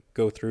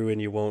go through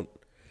and you won't.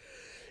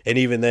 And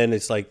even then,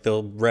 it's like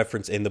they'll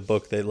reference in the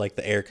book that like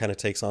the air kind of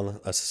takes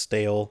on a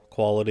stale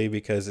quality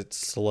because it's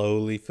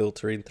slowly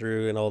filtering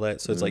through and all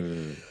that. So it's like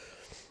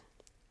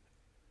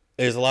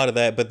there's a lot of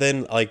that. But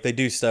then like they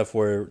do stuff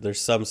where there's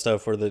some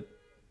stuff where the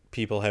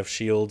people have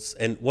shields.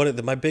 And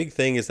my big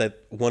thing is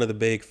that one of the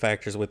big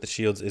factors with the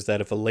shields is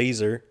that if so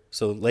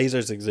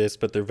lasers exist,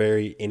 but they're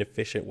very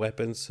inefficient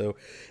weapons. So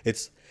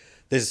this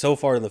is so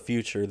far in the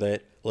future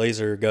that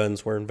laser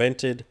guns were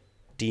invented,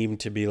 deemed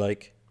to be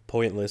like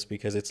pointless,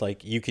 because it's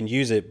like you can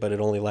use it but it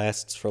only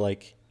lasts for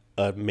like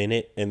a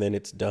minute and then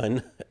it's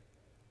done.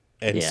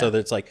 And so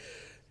that's like,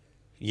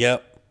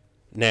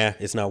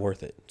 it's not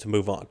worth it to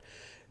move on.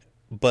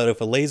 But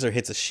if a laser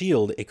hits a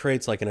shield, it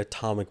creates like an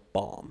atomic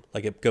bomb,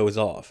 like it goes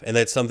off, and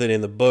that's something in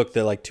the book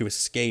that like to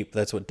escape.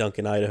 That's what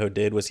Duncan Idaho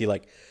did. Was he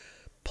like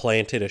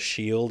planted a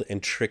shield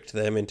and tricked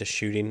them into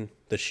shooting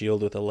the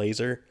shield with a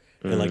laser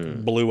and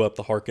like blew up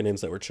the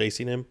Harkonnens that were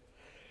chasing him.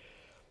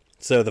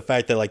 So the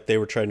fact that like they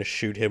were trying to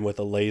shoot him with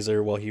a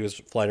laser while he was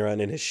flying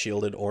around in his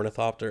shielded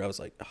ornithopter, I was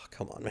like, oh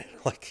come on, man!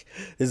 Like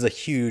this is a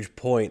huge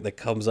point that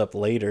comes up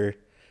later.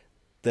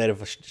 That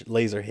if a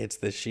laser hits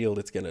this shield,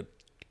 it's gonna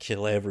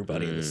kill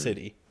everybody in the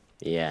city.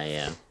 Yeah,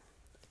 yeah.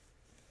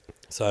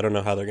 So I don't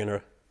know how they're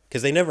gonna,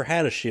 because they never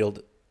had a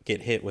shield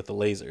get hit with a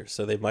laser.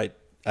 So they might.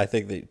 I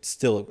think that it's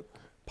still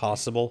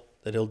possible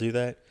that he'll do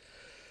that.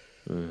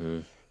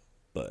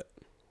 But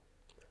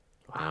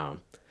Wow.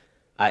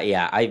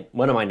 Yeah, I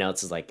one of my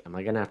notes is like, am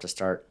I gonna have to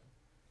start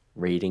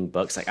reading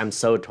books? Like, I'm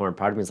so torn.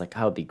 Part of me is like,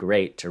 oh, it'd be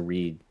great to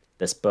read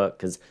this book,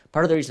 because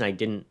part of the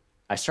reason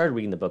I started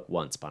reading the book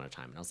once upon a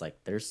time, and I was like,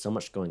 there's so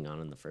much going on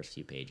in the first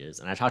few pages.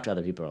 And I talked to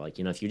other people who are like,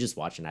 if you just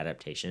watch an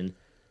adaptation,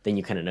 then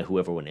you kind of know who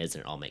everyone is,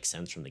 and it all makes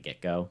sense from the get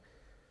go.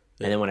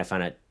 Yeah. And then when I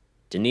found out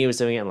Denis was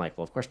doing it, I'm like,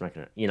 well, of course I'm not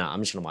gonna,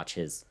 I'm just gonna watch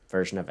his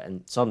version of it.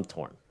 And so I'm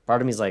torn.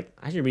 Part of me is like,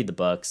 I should read the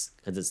books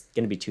because it's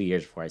gonna be 2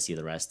 years before I see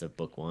the rest of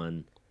book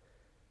one.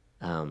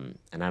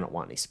 And I don't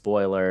want any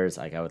spoilers.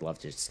 Like, I would love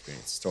to just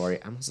experience the story.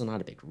 I'm also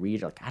not a big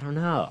reader. Like, I don't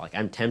know. Like,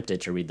 I'm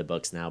tempted to read the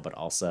books now, but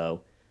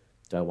also,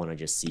 do I want to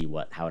just see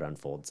how it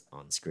unfolds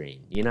on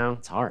screen?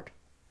 It's hard.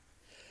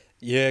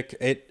 Yeah,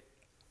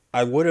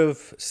 I would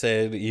have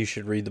said you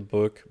should read the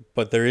book,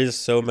 but there is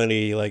so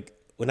many, like,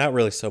 well, not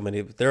really so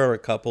many, but there are a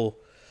couple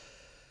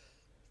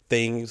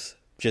things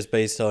just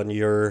based on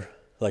your,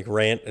 like,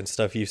 rant and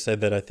stuff you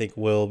said that I think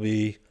will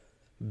be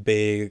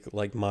big,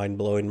 like,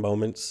 mind-blowing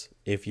moments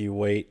if you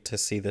wait to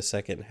see the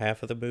second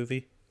half of the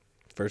movie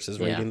versus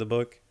reading the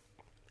book.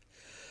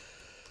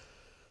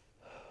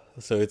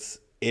 So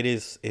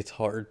it's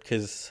hard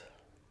because,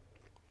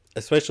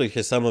 especially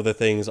because some of the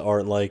things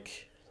aren't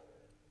like,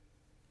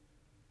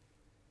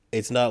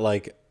 it's not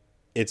like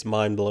it's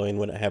mind-blowing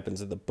when it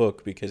happens in the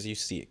book because you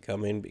see it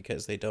coming,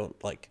 because they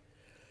don't like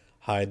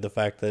hide the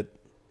fact that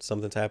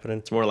something's happening.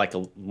 It's more like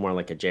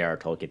a J.R.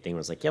 Tolkien thing where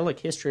it's like, yeah, look,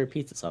 history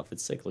repeats itself.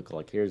 It's cyclical.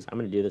 Like, I'm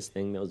going to do this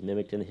thing that was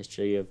mimicked in the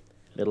history of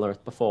Middle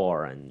Earth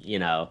before, and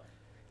it's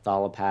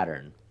all a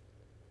pattern.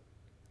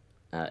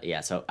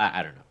 So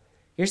I don't know.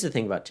 Here's the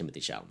thing about Timothée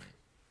Chalamet.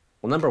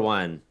 Well, number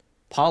one,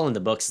 Paul in the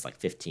books is like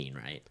 15,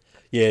 right?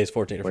 Yeah, he's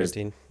 14 or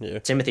 15. Yeah.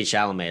 Timothée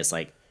Chalamet is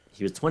like,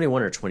 he was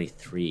 21 or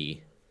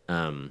 23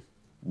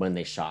 when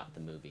they shot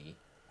the movie.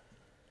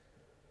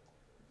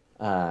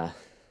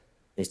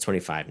 He's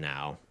 25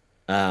 now.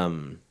 I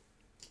want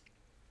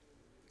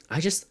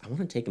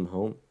to take him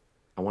home.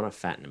 I want to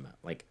fatten him up.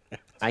 Like,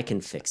 I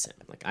can fix him.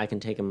 Like, I can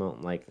take him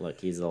home. Like,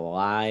 look, he's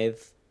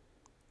alive,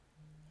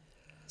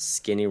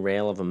 skinny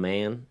rail of a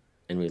man,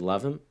 and we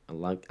love him. I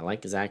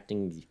like his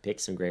acting. He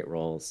picks some great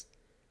roles.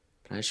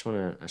 But I just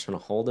wanna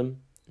hold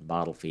him and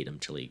bottle feed him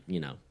till he,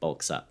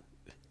 bulks up.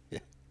 Yeah.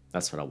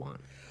 That's what I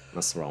want.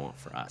 That's what I want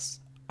for us.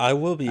 I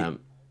will be.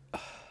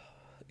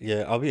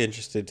 Yeah, I'll be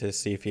interested to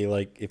see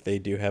if they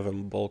do have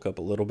him bulk up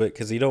a little bit,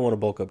 because you don't want to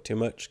bulk up too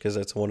much, because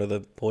that's one of the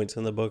points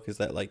in the book is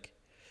that like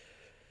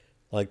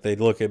they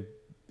look at,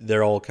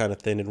 they're all kind of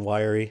thin and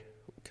wiry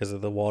because of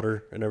the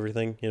water and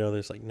everything.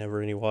 There's like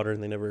never any water,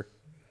 and they never,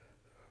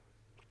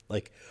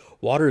 like,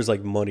 water is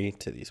like money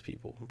to these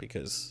people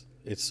because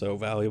it's so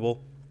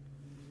valuable.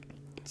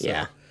 So,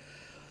 yeah.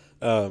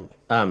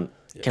 Yeah.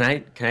 Can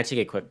I take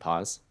a quick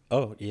pause?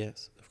 Oh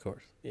yes, of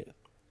course. Yeah.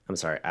 I'm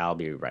sorry. I'll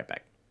be right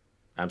back.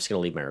 I'm just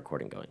gonna leave my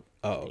recording going.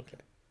 Oh, okay.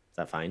 Is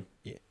that fine?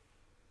 Yeah.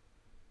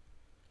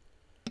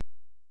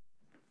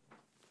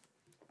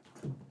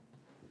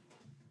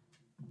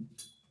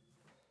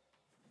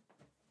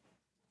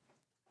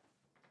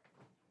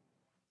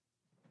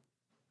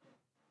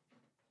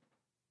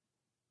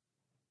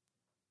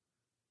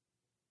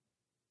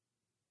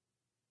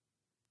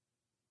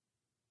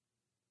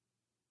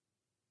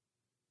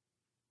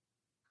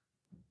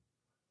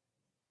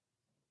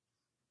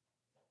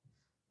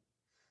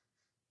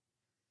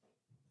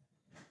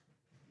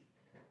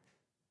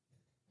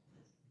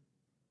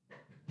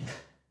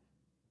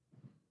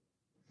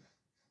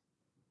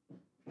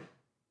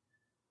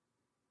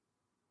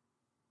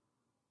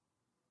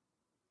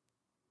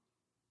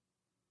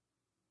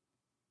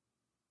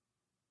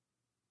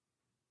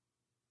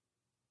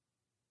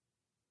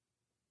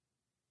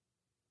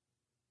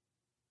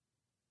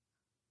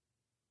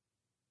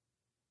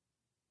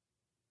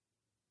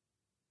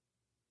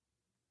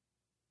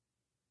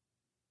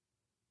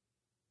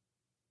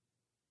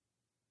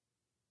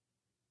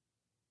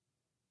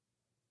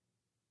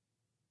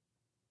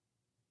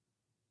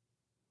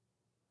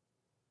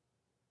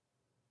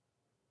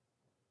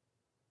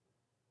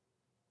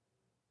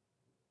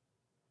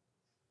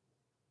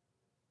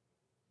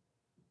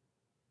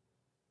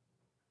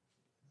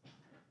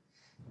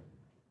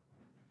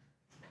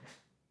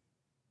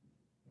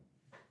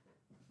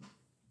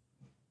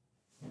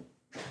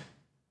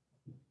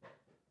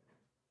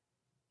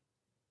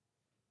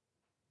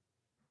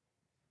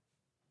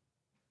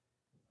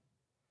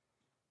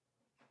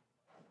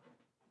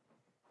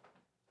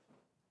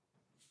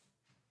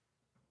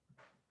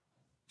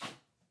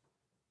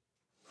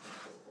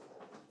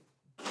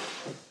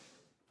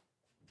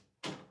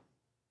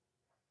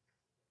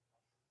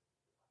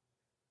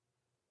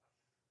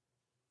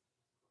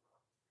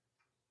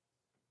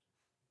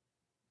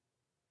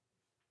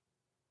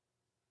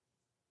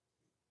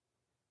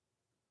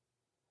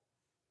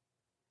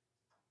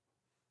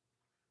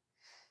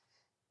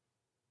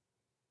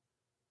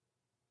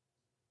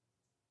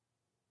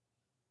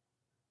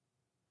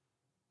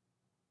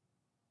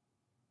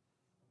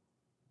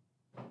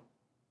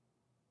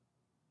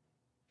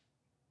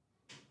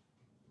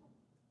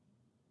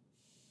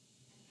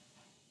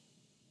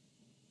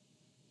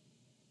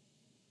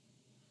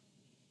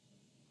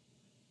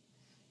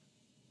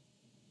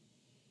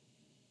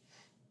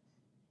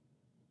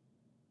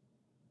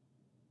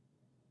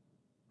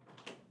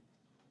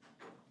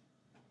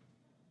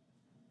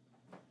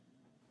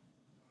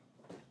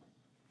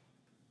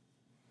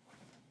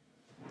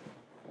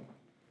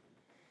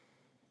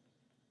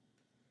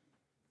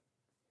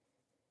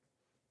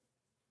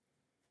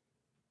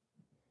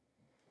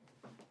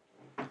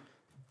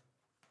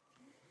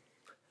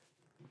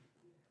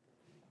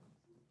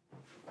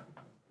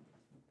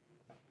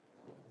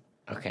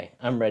 Okay,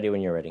 I'm ready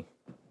when you're ready.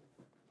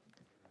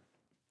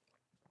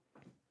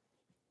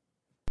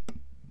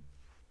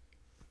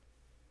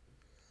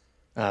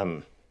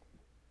 Um,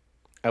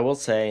 I will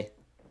say,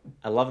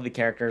 I love the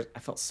characters. I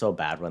felt so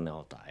bad when they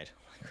all died,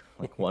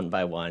 like one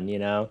by one.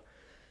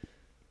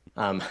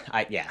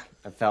 I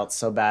felt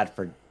so bad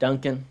for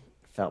Duncan.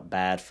 Felt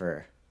bad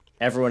for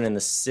everyone in the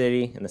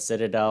city, in the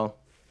Citadel.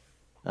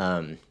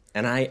 And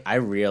I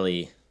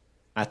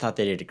thought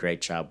they did a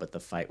great job with the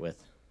fight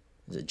with,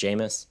 is it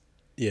Jameis?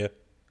 Yeah.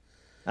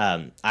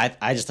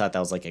 I just thought that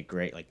was like a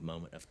great like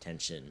moment of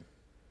tension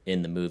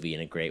in the movie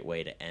and a great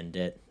way to end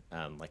it.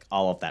 Like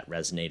all of that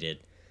resonated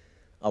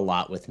a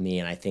lot with me,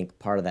 and I think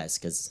part of that is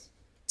because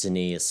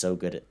Denis is so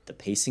good at the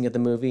pacing of the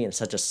movie and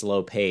such a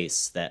slow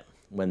pace that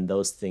when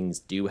those things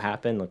do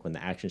happen, like when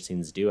the action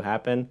scenes do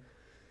happen,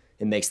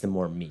 it makes them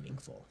more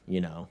meaningful,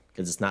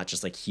 because it's not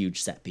just like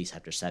huge set piece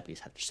after set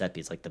piece after set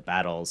piece. Like the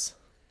battles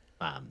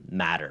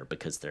matter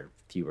because they're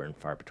fewer and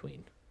far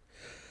between.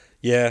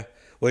 Yeah,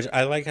 which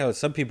I like how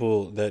some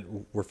people that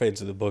were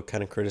fans of the book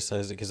kind of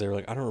criticized it because they were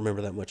like, I don't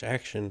remember that much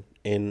action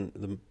in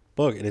the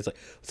book. And it's like,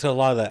 so a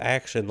lot of the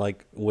action,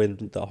 like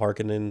when the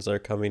Harkonnens are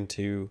coming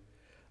to,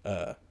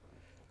 are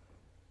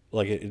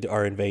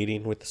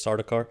invading with the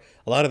Sardaukar,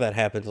 a lot of that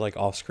happens like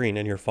off screen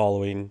and you're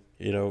following,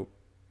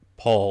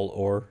 Paul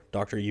or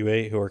Dr.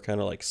 Yue who are kind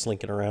of like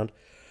slinking around.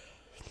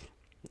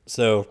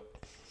 So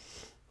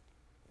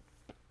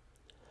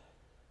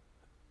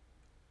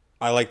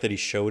I like that he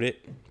showed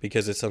it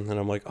because it's something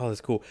I'm like, oh,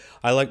 that's cool.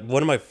 I like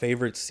one of my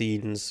favorite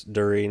scenes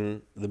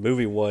during the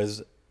movie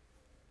was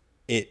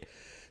it.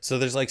 So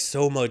there's like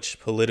so much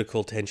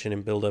political tension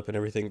and buildup and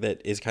everything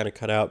that is kind of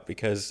cut out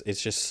because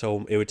it's just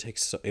so it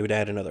would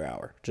add another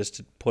hour just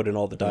to put in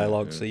all the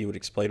dialogue so you would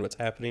explain what's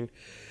happening.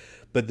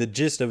 But the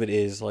gist of it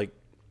is like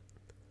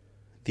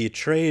the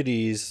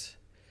Atreides.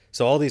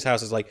 So all these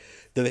houses, like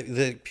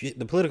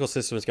the political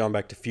system has gone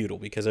back to feudal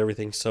because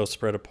everything's so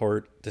spread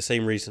apart. The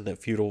same reason that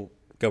feudal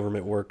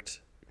government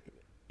worked,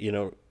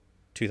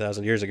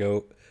 2,000 years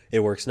ago, it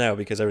works now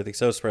because everything's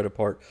so spread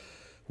apart.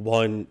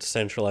 One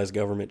centralized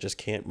government just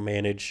can't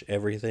manage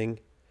everything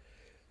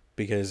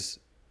because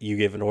you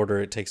give an order,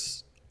 it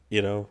takes,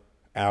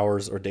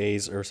 hours or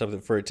days or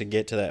something for it to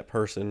get to that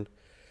person.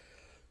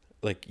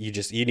 Like you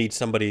need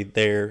somebody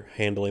there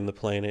handling the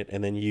planet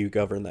and then you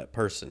govern that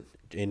person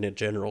in a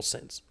general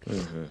sense.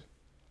 Mm-hmm.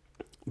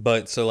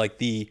 But so like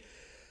the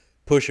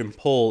push and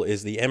pull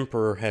is the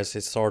Emperor has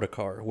his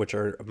Sardaukar, which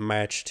are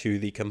matched to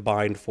the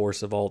combined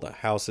force of all the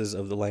houses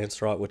of the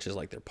Landsraad, which is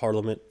like their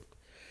parliament.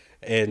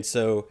 And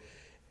so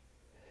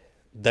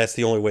that's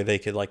the only way they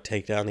could like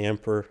take down the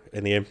Emperor,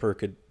 and the Emperor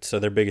could. So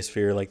their biggest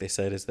fear, like they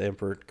said, is the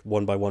Emperor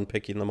one by one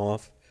picking them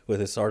off with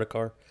his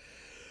Sardaukar.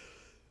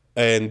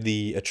 And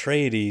the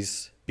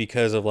Atreides,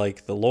 because of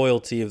like the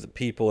loyalty of the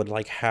people and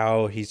like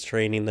how he's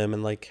training them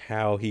and like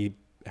how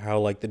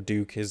like the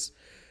Duke has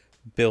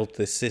built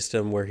this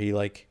system where he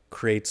like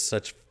creates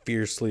such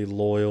fiercely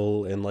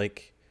loyal and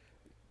like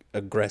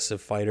aggressive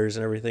fighters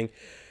and everything,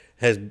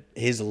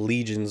 his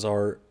legions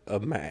are a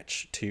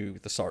match to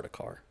the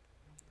Sardaukar.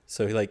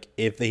 So like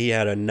if he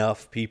had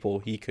enough people,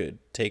 he could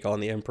take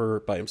on the Emperor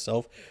by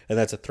himself, and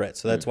that's a threat.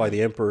 So that's why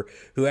the Emperor,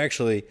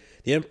 the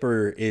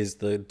Emperor is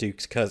the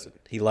Duke's cousin.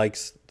 He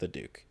likes the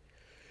Duke.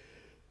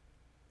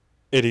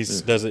 And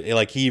doesn't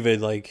like he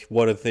even like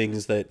one of the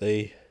things that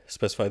they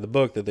specify in the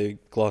book that they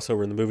gloss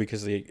over in the movie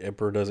because the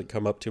Emperor doesn't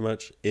come up too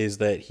much is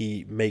that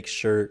he makes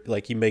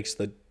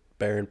the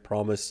Baron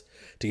promise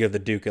to give the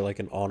Duke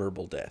an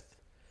honorable death,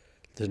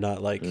 to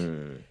not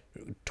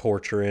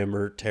torture him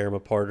or tear him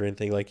apart or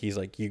anything. Like he's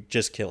like, you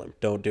just kill him,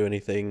 don't do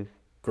anything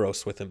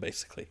gross with him,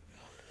 basically.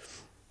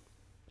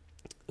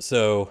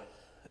 So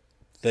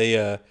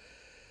they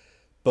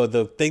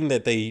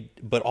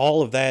but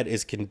all of that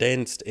is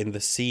condensed in the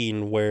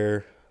scene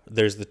where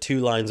there's the two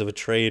lines of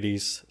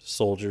Atreides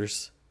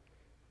soldiers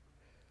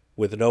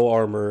with no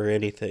armor or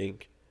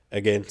anything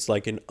against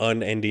like an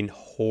unending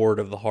horde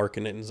of the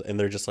Harkonnens, and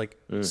they're just like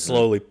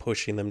slowly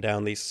pushing them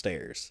down these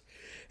stairs.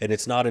 And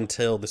it's not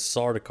until the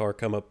Sardaukar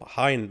come up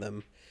behind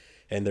them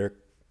and they're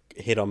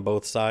hit on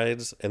both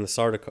sides. And the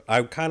Sardaukar,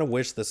 I kind of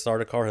wish the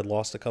Sardaukar had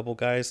lost a couple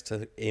guys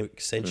to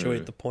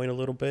accentuate the point a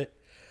little bit.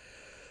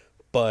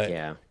 But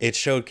it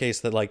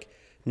showcased that like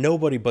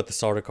nobody but the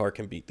Sardaukar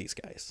can beat these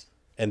guys.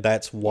 And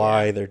that's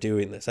why they're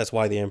doing this. That's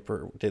why the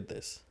Emperor did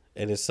this.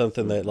 And it's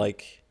something that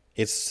like,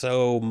 it's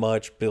so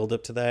much build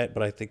up to that.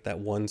 But I think that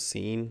one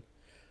scene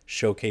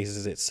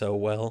showcases it so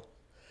well.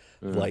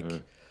 Like,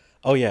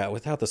 oh yeah,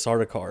 without the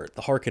Sardaukar,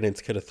 the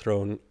Harkonnens could have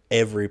thrown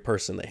every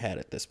person they had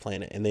at this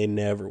planet, and they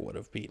never would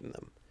have beaten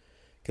them,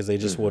 because they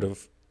just would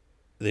have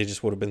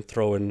been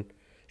throwing.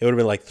 It would have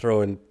been like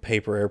throwing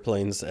paper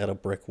airplanes at a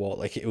brick wall.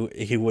 Like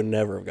he would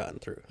never have gotten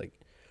through. Like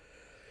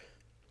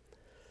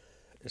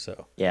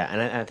so. Yeah,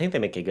 and I think they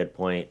make a good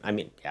point. I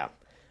mean,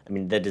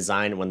 the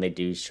design when they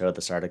do show the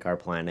Sardaukar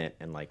planet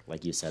and like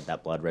you said,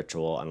 that blood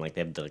ritual, and like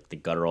they have the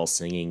guttural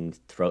singing,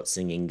 throat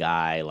singing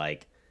guy,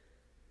 like.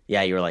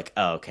 Yeah, you were like,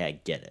 oh, okay, I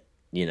get it.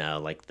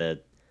 Like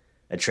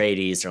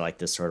Atreides are like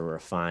this sort of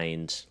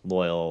refined,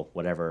 loyal,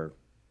 whatever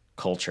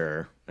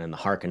culture, and the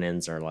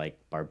Harkonnens are like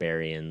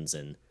barbarians,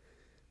 and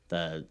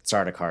the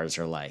Sardaukars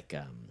are like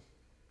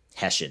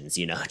Hessians,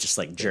 just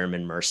like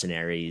German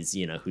mercenaries,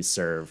 who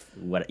serve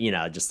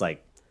just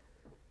like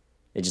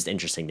it's just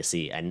interesting to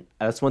see. And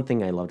that's one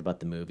thing I loved about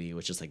the movie,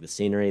 which is like the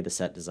scenery, the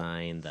set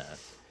design,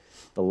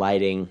 the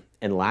lighting,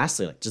 and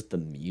lastly, like just the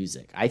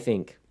music. I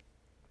think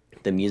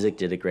the music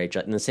did a great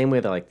job in the same way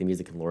that like the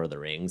music in Lord of the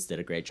Rings did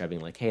a great job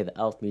being like, hey, the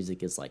elf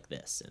music is like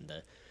this, and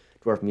the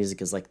dwarf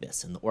music is like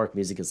this, and the orc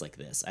music is like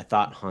this. I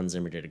thought Hans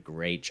Zimmer did a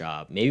great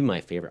job. Maybe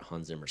my favorite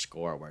Hans Zimmer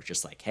score, where it's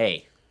just like,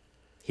 hey,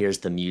 here's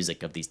the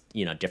music of these,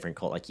 different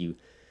cult. Like you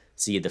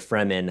see the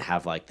Fremen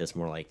have like this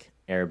more like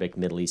Arabic,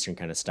 Middle Eastern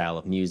kind of style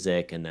of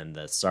music, and then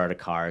the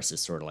Sardaukars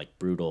is sort of like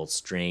brutal,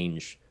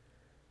 strange,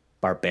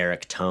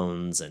 barbaric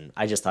tones. And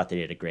I just thought they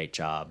did a great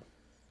job.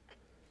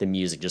 The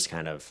music just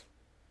kind of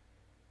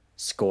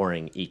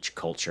scoring each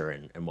culture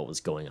and what was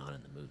going on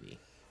in the movie.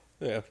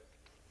 Yeah.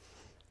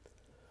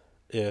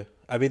 Yeah.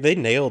 I mean, they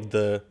nailed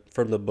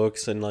from the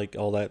books and like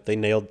all that, they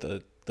nailed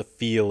the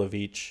feel of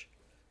each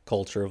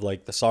culture of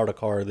like the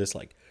Sardaukar, this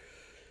like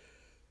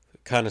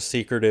kind of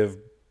secretive,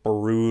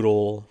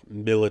 brutal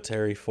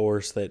military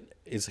force that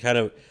is kind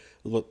of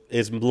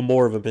is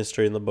more of a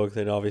mystery in the book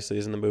than obviously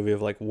is in the movie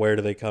of like where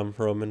do they come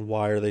from and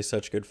why are they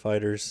such good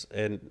fighters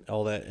and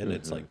all that. And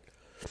it's like,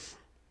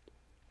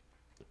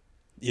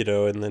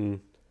 and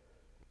then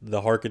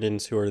the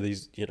Harkonnens who are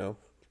these,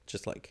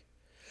 just like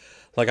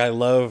I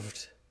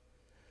loved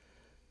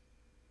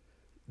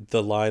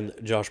the line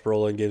that Josh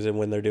Brolin gives him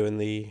when they're doing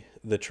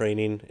the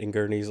training in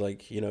Gurney's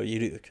like,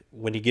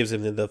 when he gives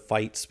him the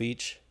fight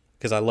speech,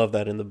 because I love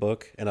that in the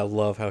book and I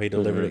love how he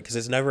delivered it, because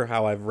it's never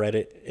how I've read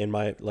it in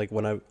my, like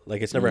when I,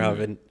 like it's never how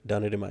I've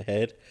done it in my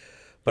head.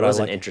 But it was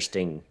an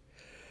interesting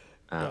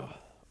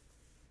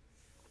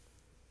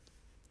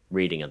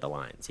reading of the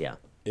lines, yeah.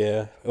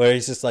 Yeah, where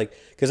he's just like,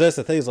 because that's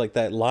the thing is like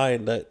that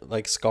line, that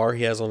like scar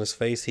he has on his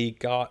face, he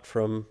got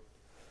from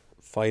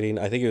fighting,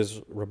 I think it was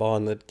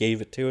Raban that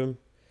gave it to him.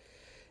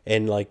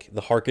 And like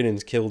the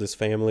Harkonnens killed his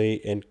family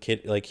and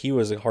like he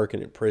was a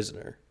Harkonnen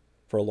prisoner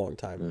for a long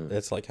time.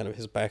 That's like kind of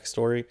his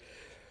backstory.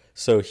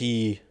 So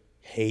he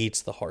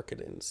hates the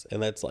Harkonnens,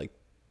 and that's like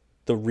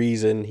the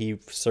reason he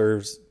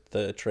serves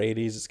the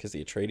Atreides is because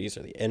the Atreides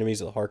are the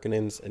enemies of the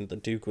Harkonnens. And the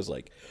Duke was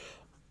like,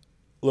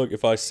 "Look,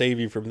 if I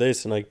save you from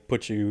this and I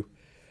put you,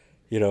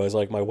 as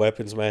like my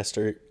weapons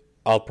master,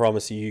 I'll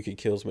promise you can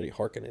kill as many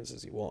Harkonnens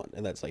as you want."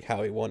 And that's like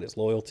how he won his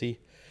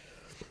loyalty.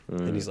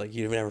 And he's like,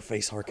 "You've never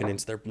faced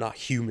Harkonnens. They're not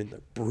human.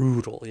 They're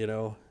brutal,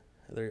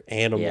 They're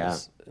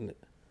animals." Yeah.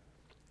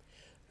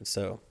 And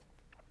so,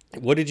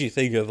 what did you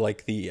think of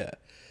like the...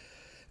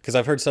 Because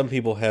I've heard some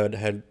people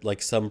had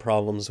like some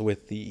problems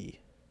with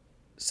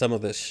some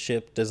of the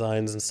ship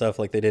designs and stuff.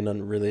 Like they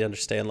didn't really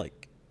understand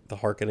like the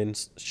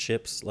Harkonnen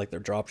ships, like their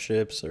drop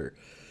ships or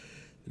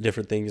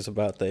different things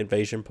about the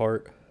invasion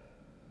part.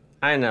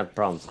 I didn't have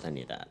problems with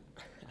any of that.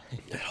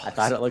 I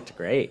thought it looked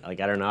great.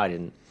 Like, I don't know. I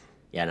didn't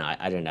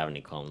have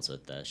any qualms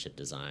with the ship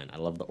design. I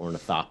love the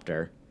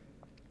ornithopter.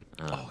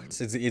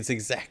 It's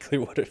exactly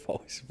what I've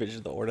always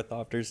envisioned the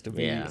ornithopters to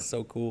be. Yeah. It's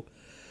so cool.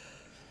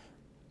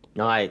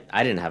 No, I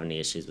didn't have any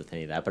issues with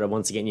any of that. But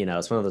once again,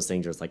 it's one of those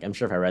things where it's like, I'm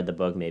sure if I read the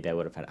book, maybe I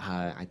would have had,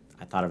 I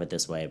thought of it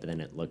this way, but then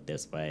it looked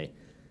this way.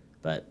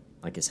 But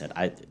like I said,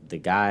 the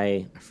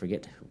guy, I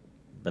forget who,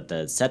 but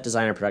the set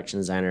designer, production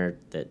designer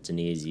that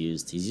Denis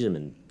used, he's used him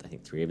in, I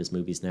think, 3 of his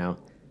movies now.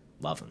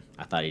 Love him.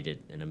 I thought he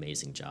did an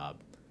amazing job.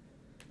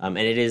 And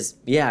it is,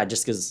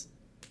 just because,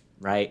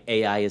 right,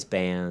 AI is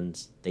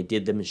banned. They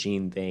did the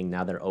machine thing.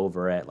 Now they're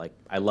over it. Like,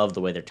 I love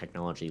the way their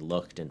technology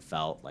looked and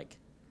felt. Like,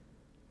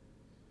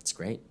 it's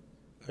great.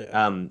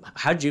 Yeah.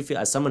 How did you feel,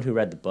 as someone who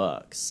read the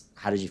books,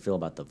 how did you feel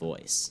about the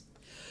voice?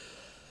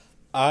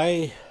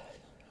 I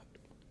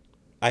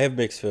have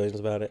mixed feelings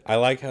about it. I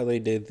like how they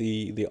did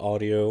the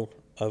audio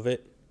of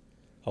it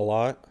a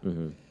lot,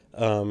 and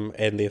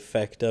the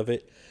effect of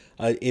it.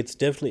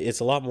 It's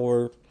a lot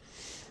more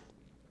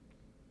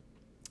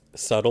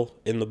subtle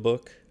in the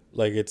book.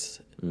 Like it's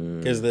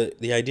because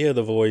the idea of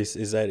the voice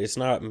is that it's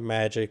not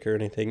magic or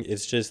anything.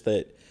 It's just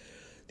that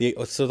the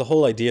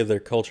whole idea of their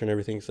culture and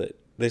everything is that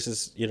this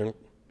is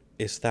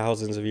is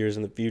thousands of years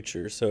in the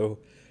future. So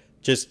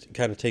just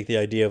kind of take the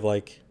idea of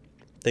like,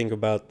 think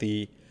about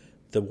the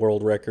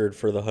world record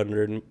for the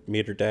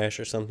 100-meter dash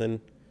or something.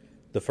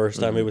 The first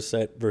time it was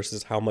set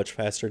versus how much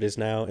faster it is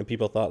now. And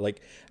people thought, like,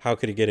 how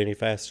could it get any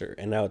faster?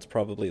 And now it's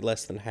probably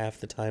less than half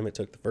the time it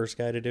took the first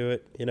guy to do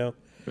it,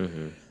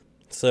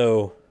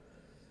 So,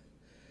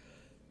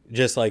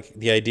 just, like,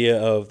 the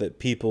idea of that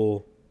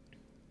people,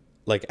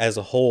 like, as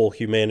a whole,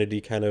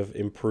 humanity kind of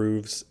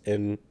improves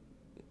and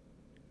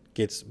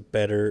gets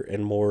better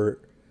and more,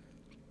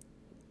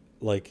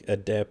 like,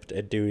 adept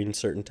at doing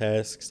certain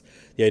tasks.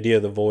 The idea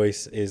of the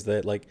voice is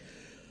that, like,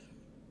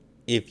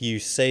 if you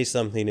say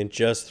something in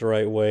just the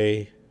right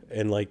way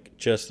and like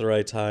just the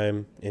right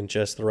time in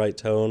just the right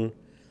tone,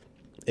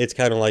 it's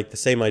kind of like the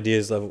same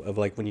ideas of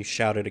like when you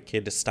shout at a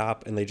kid to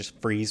stop and they just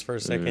freeze for a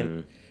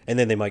second, and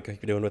then they might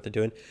keep doing what they're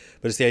doing.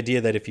 But it's the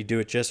idea that if you do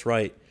it just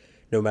right,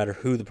 no matter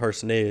who the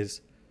person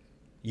is,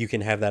 you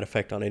can have that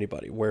effect on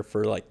anybody. Where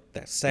for like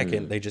that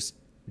second, they just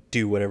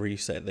do whatever you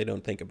said. They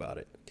don't think about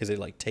it because it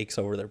like takes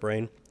over their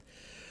brain.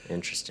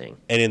 Interesting.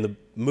 And in the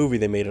movie,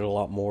 they made it a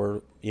lot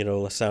more,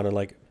 sounded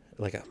like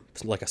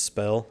a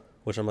spell,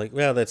 which I'm like,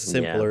 yeah, that's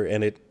simpler,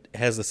 and it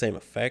has the same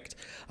effect.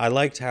 I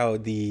liked how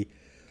they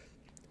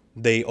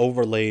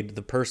overlaid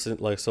the person,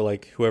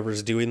 like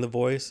whoever's doing the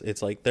voice,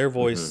 it's like their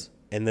voice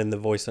and then the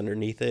voice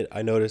underneath it.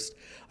 I noticed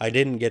I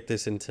didn't get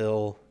this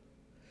until,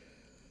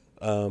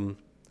 I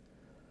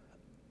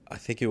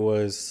think it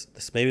was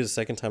maybe the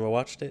second time I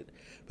watched it,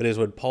 but it was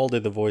when Paul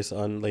did the voice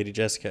on Lady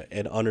Jessica,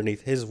 and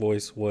underneath his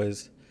voice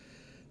was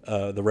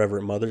the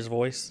Reverend Mother's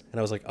voice, and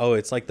I was like, oh,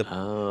 it's like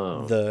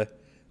the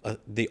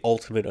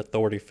ultimate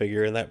authority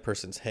figure in that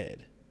person's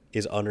head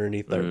is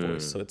underneath their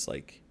voice. So it's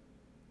like,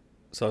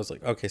 so I was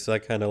like, okay, so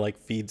that kind of like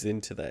feeds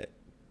into the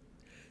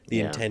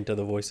intent of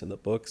the voice in the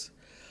books.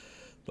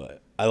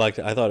 But I liked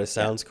it. I thought it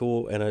sounds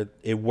cool, and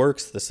it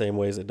works the same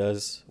way as it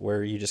does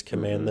where you just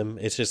command them.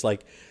 It's just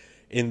like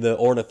in the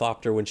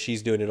Ornithopter when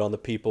she's doing it on the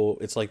people,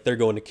 it's like they're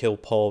going to kill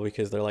Paul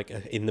because they're like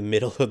in the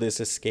middle of this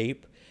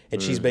escape.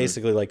 And she's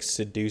basically like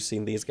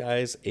seducing these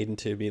guys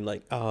into being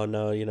like, oh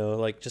no,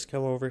 like just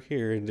come over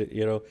here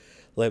and,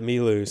 let me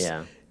loose.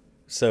 Yeah.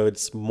 So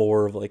it's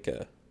more of like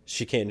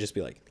she can't just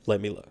be like, let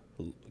me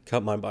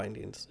cut my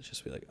bindings. It's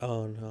just be like,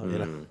 oh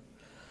no,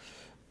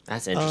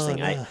 That's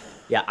interesting. Oh,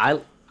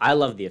 no. I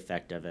love the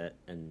effect of it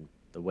and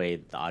the way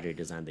the audio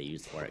design they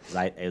used for it,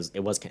 because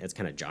it's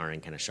kind of jarring,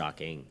 kind of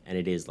shocking, and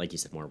it is, like you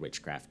said, more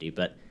witchcrafty,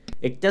 but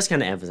it does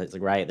kind of emphasize,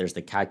 like, right, there's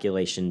the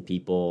calculation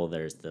people,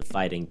 there's the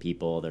fighting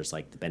people, there's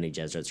like the Bene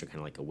Gesserits are kind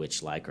of like a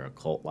witch-like or a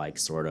cult-like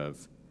sort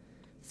of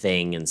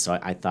thing, and so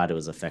I thought it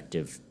was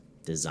effective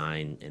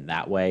design in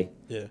that way.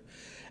 Yeah.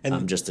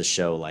 And just to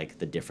show like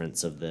the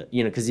difference of the,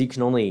 because you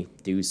can only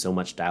do so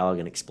much dialogue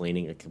and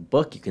explaining. Like a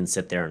book, you can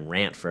sit there and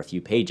rant for a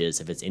few pages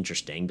if it's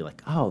interesting, be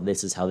like, oh,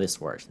 this is how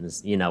this works, and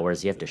this,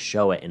 whereas you have to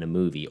show it in a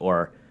movie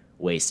or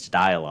waste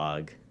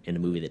dialogue in a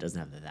movie that doesn't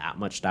have that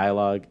much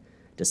dialogue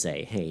to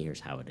say, hey,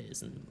 here's how it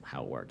is and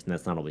how it works, and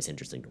that's not always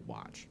interesting to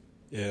watch.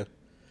 Yeah,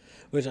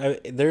 which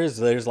there's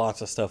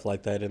lots of stuff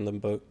like that in the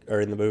book or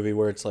in the movie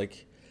where it's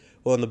like,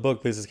 well, in the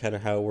book, this is kind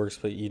of how it works,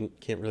 but you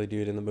can't really do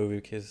it in the movie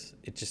because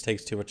it just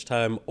takes too much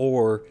time.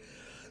 Or,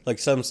 like,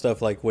 some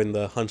stuff, like when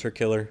the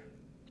hunter-killer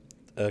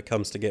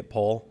comes to get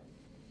Paul,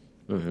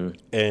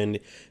 and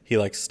he,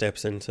 like,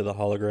 steps into the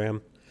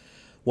hologram.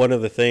 One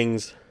of the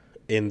things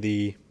in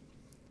the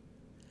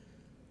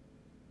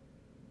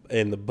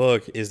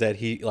book is that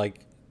he,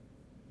 like,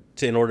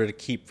 in order to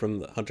keep from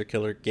the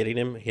hunter-killer getting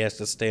him, he has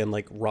to stand,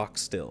 like, rock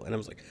still. And I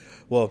was like,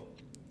 well,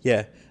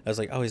 yeah. I was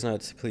like, oh, he's not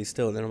completely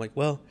still. And then I'm like,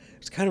 well,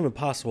 it's kind of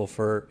impossible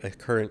for a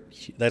current...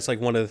 That's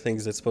like one of the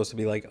things that's supposed to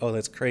be like, oh,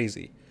 that's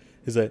crazy.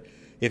 Is that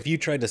if you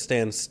tried to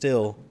stand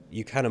still,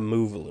 you kind of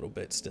move a little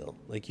bit still.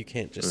 Like, you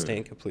can't just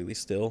stand completely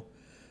still.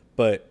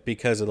 But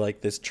because of,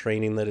 like, this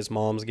training that his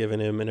mom's given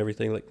him and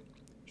everything, like,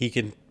 he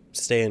can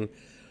stand...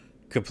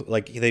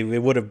 Like,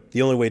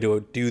 the only way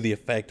to do the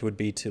effect would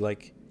be to,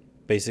 like,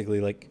 basically,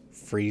 like,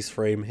 freeze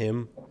frame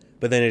him.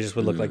 But then it just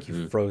would look like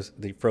you froze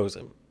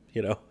him,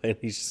 and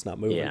he's just not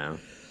moving. Yeah.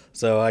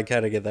 So I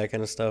kind of get that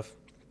kind of stuff.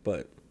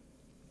 But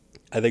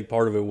I think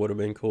part of it would have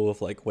been cool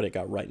if, like, when it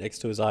got right next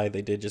to his eye,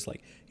 they did just,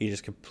 like, he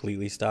just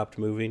completely stopped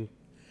moving.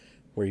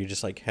 Where you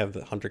just, like, have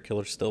the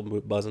hunter-killer still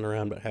buzzing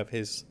around, but have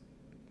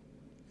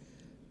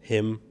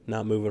him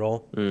not move at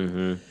all.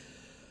 Mm-hmm.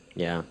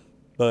 Yeah.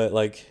 But,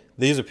 like,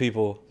 these are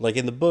people, like,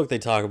 in the book, they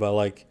talk about,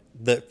 like,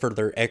 that for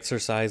their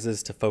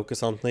exercises to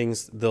focus on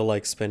things, they'll,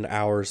 like, spend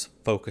hours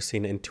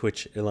focusing and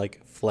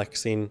like,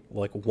 flexing,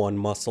 like, one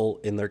muscle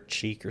in their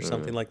cheek or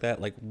something like that,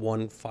 like,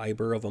 one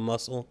fiber of a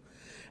muscle.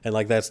 And,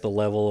 like, that's the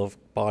level of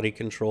body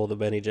control the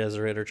Bene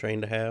Gesserit are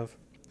trained to have.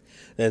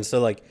 And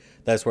so, like,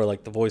 that's where,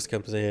 like, the voice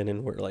comes in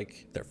and where,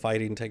 like, their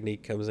fighting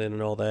technique comes in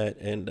and all that.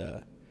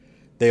 And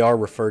they are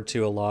referred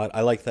to a lot. I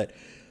like that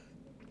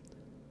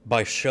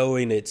by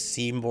showing it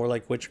seem more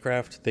like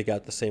witchcraft, they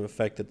got the same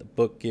effect that the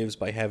book gives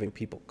by having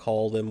people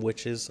call them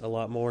witches a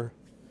lot more.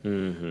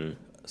 Mm-hmm.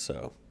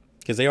 So,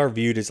 because they are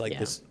viewed as, like,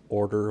 this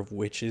order of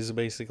witches,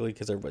 basically,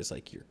 because everybody's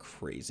like, you're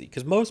crazy.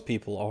 Because most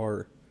people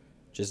are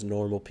just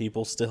normal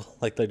people still.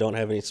 Like, they don't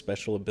have any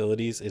special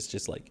abilities. It's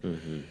just, like,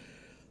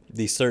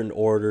 these certain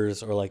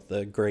orders or, like,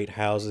 the great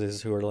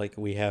houses who are like,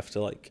 we have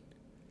to, like,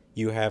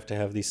 you have to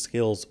have these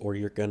skills or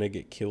you're going to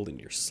get killed in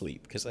your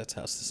sleep, because that's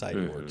how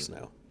society works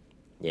now.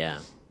 Yeah.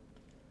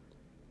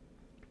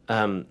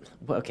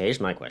 Okay,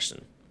 here's my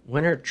question.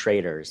 When are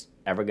traders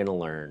ever going to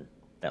learn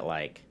that,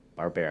 like,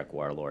 barbaric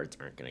warlords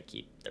aren't going to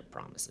keep their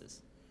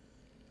promises?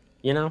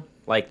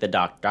 Like the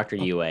Dr.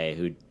 Yue,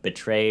 who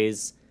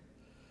betrays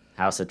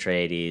House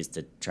Atreides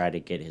to try to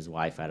get his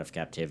wife out of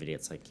captivity.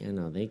 It's like,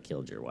 they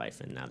killed your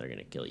wife and now they're going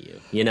to kill you.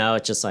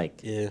 It's just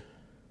like... Yeah.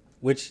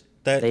 Which,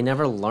 that... They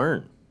never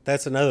learn.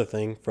 That's another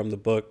thing from the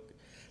book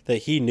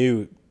that he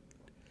knew.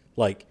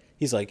 Like,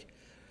 he's like,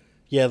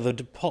 yeah,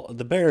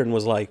 the Baron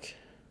was like,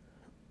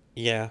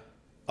 yeah,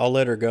 I'll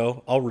let her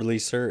go. I'll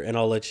release her and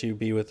I'll let you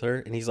be with her.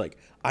 And he's like,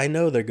 I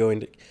know they're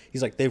going to.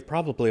 He's like, they've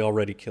probably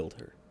already killed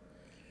her.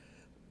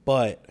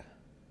 But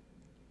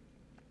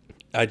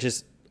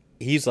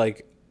he's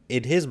like,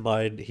 in his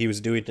mind, he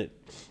was doing it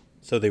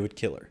so they would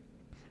kill her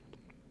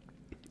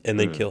and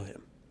then kill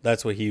him.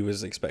 That's what he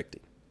was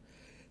expecting.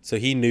 So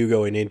he knew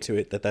going into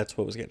it that that's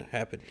what was going to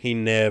happen. He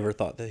never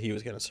thought that he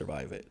was going to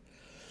survive it.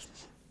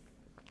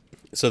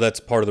 So that's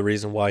part of the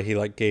reason why he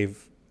like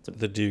gave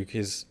the Duke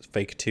his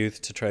fake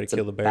tooth to try to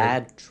kill the Baron.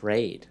 Bad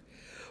trade.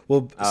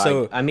 Well,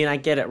 so I mean, I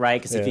get it,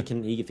 right? Because if he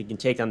can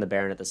take on the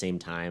Baron at the same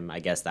time, I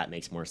guess that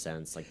makes more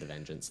sense, like the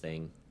vengeance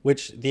thing.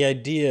 Which the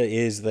idea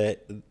is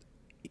that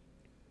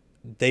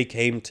they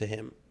came to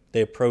him,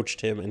 they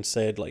approached him and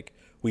said, like,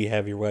 we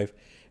have your wife,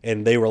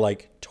 and they were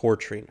like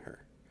torturing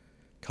her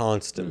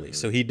constantly. Mm-hmm.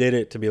 So he did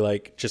it to be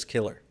like, just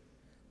kill her,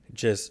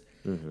 just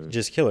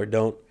kill her.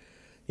 Don't,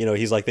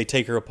 he's like, they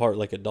take her apart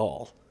like a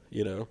doll,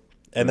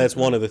 and that's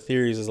one of the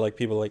theories is like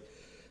people like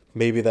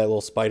maybe that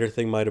little spider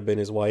thing might have been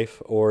his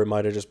wife, or it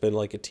might have just been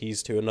like a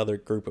tease to another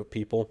group of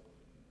people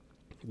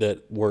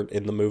that weren't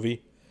in the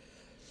movie.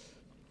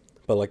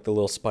 But like the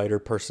little spider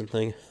person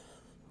thing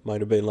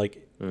might have been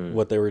like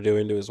what they were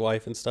doing to his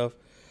wife and stuff.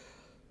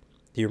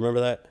 Do you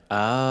remember that?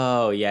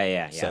 Oh,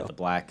 yeah. So,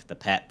 the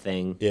pet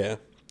thing. Yeah,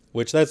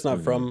 which that's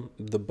not from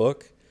the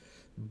book,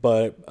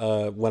 but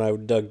when I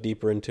dug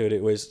deeper into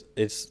it,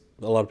 it's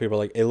a lot of people are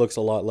like, it looks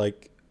a lot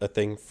like a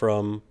thing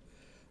from,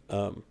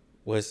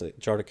 what is it,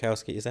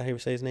 Jodorowsky? Is that how you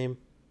say his name?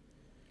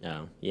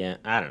 Oh, yeah,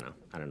 I don't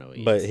know what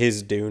he but is.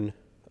 His Dune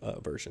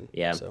version.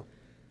 Yeah. So,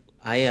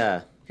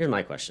 here's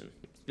my question.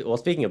 Well,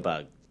 speaking of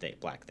bug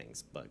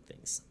things,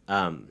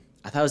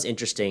 I thought it was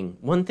interesting.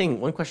 One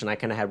question I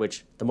kind of had,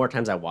 which the more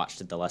times I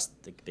watched it, the less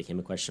it became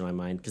a question in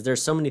my mind. Because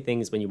there's so many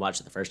things when you watch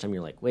it the first time,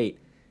 you're like, wait,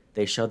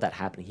 they showed that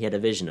happening. He had a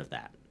vision of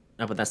that.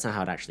 No, but that's not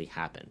how it actually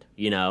happened,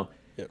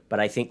 Yep. But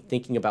I think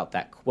thinking about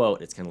that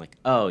quote, it's kind of like,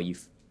 oh,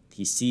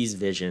 he sees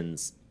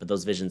visions, but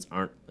those visions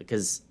aren't,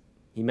 because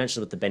he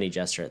mentioned with the Bene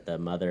Gesserit, the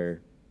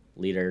mother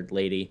leader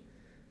lady,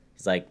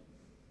 he's like,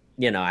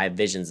 I have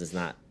visions.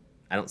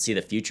 I don't see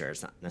the future.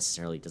 It's not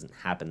necessarily doesn't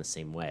happen the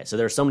same way. So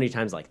there are so many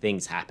times like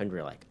things happened where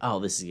you're like, oh,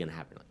 this is going to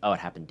happen. Like, oh, it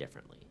happened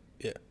differently.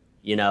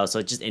 Yeah. So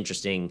it's just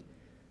interesting.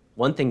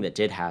 One thing that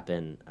did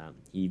happen,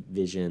 he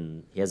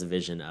has a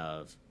vision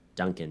of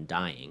Duncan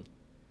dying.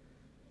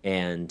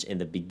 And in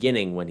the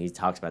beginning, when he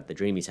talks about the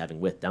dream he's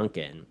having with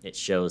Duncan, it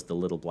shows the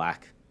little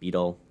black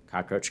beetle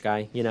cockroach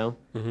guy,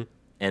 Mm-hmm.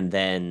 And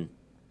then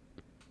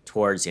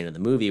towards the end of the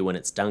movie, when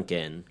it's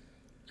Duncan,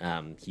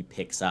 he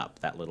picks up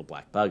that little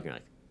black bug. And you're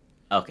like,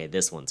 okay,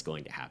 this one's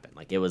going to happen.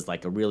 Like, it was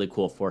like a really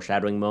cool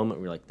foreshadowing moment.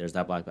 We're like, there's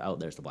that black bug. Oh,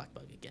 there's the black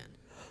bug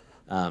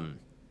again.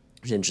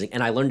 Which is interesting.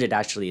 And I learned it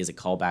actually as a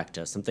callback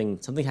to something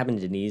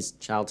happened in Denise's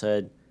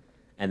childhood,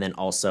 and then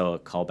also a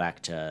callback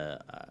to,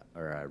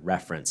 or a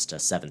reference to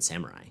Seven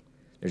Samurai.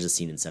 There's a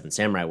scene in Seven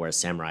Samurai where a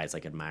samurai is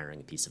like admiring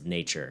a piece of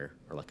nature,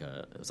 or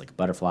it was like a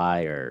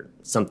butterfly or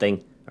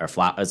something, or a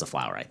flower. It was a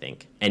flower, I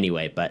think.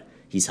 Anyway, but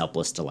he's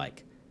helpless to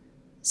like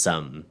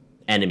some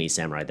enemy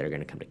samurai that are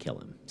going to come to kill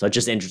him. So it's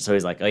just interesting. So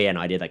he's like, oh yeah, no,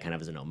 I did that kind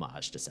of as an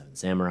homage to Seven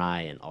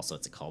Samurai, and also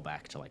it's a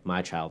callback to like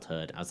my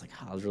childhood. I was like,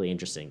 oh, it was really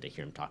interesting to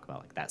hear him talk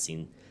about like that scene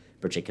in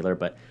particular.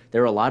 But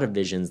there are a lot of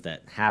visions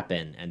that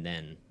happen, and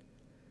then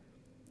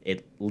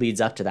it leads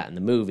up to that in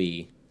the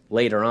movie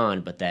later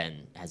on, but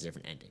then has a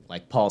different ending.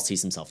 Like Paul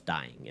sees himself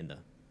dying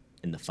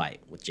in the fight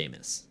with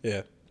Jameis.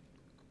 Yeah.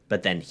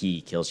 But then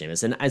he kills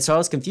Jameis, and so I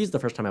was confused the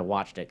first time I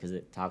watched it because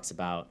it talks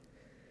about.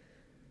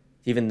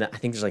 Even I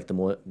think there's like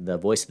the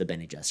voice of the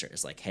Bene Gesserit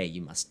is like, hey,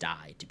 you must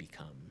die to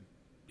become,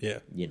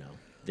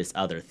 this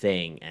other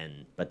thing,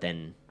 but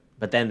then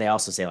they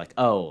also say like,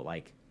 oh,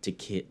 like to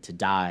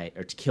die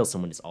or to kill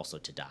someone is also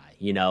to die,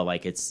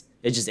 like it's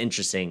just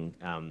interesting.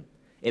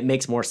 It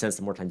makes more sense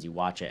the more times you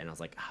watch it, and I was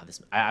like,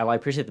 I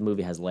appreciate the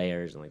movie has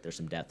layers and like there's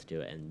some depth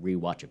to it and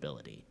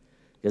rewatchability,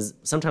 because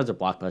sometimes with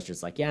blockbusters,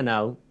 it's like, yeah,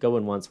 no, go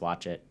in once,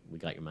 watch it, we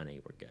got your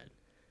money, we're good.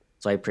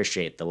 So I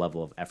appreciate the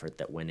level of effort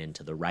that went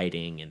into the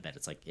writing, and that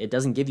it's like, it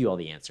doesn't give you all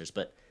the answers,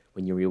 but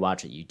when you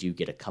rewatch it, you do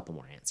get a couple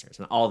more answers.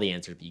 Not all the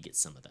answers, but you get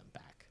some of them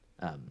back.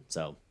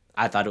 So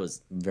I thought it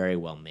was very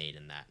well made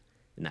in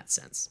that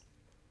sense.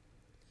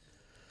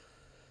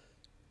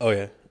 Oh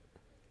yeah.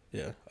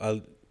 Yeah.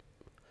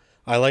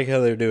 I like how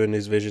they're doing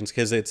these visions,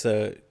 because it's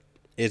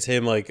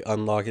him like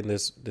unlocking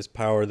this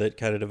power that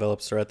kind of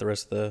develops throughout the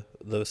rest of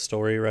the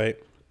story, right?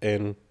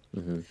 And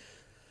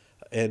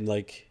and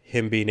like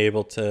him being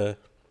able to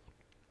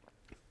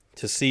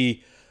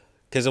see,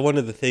 because one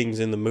of the things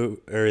in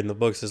the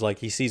books is like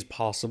he sees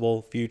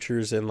possible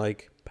futures and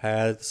like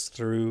paths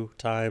through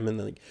time, and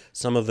like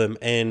some of them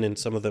end and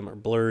some of them are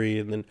blurry,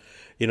 and then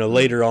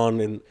later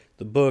on in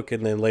the book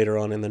and then later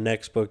on in the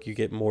next book you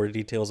get more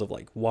details of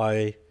like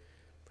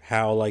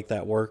how like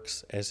that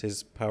works as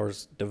his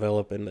powers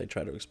develop, and they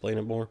try to explain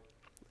it more.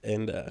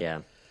 And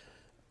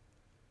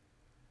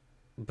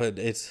but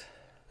it's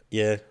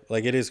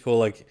like it is cool,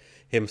 like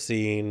him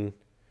seeing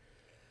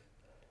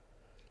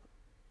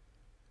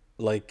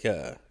like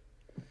the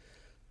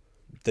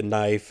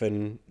knife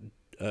and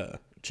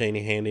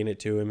Cheney handing it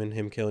to him and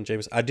him killing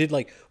Jameis. I did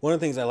like one of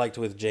the things I liked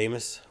with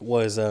Jameis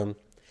was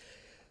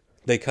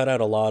they cut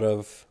out a lot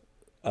of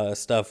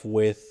stuff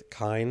with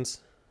Kynes,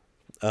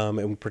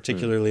 and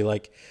particularly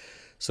like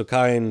so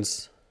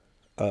Kynes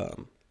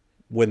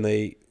when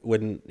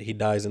he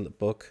dies in the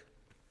book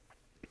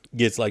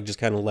gets like just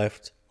kind of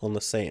left on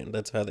the sand.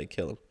 That's how they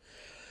kill him.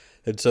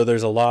 And so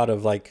there's a lot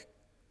of like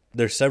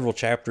there's several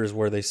chapters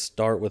where they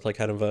start with like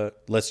kind of a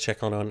let's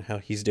check on how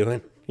he's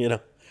doing, you know,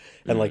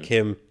 and like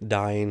him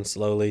dying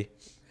slowly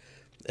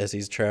as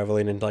he's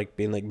traveling and like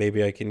being like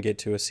maybe I can get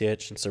to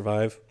Asietch and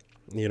survive.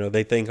 You know,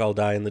 they think I'll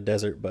die in the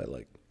desert, but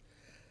like,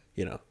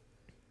 you know,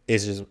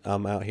 it's just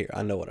I'm out here.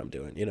 I know what I'm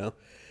doing, you know,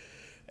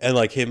 and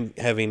like him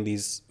having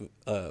these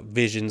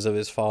visions of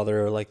his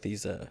father or like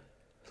these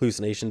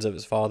hallucinations of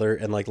his father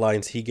and like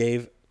lines he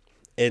gave.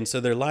 And so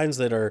they're lines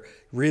that are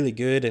really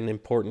good and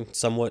important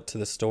somewhat to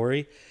the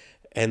story.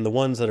 And the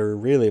ones that are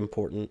really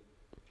important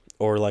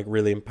or like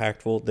really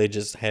impactful, they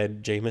just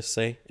had Jameis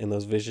say in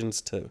those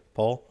visions to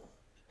Paul.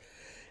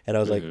 And I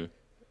was like,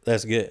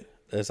 that's good.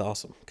 That's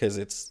awesome. Because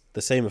it's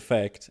the same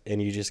effect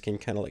and you just can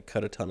kind of like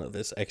cut a ton of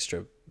this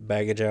extra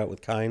baggage out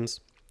with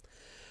Kynes.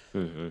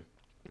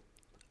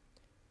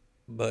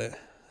 But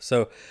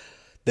so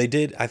they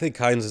did, I think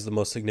Kynes is the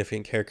most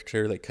significant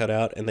character they cut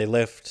out, and they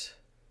left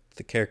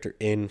the character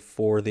in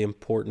for the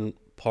important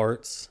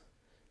parts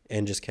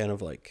and just kind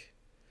of like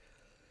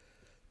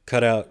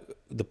cut out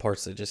the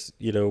parts that just,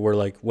 you know, were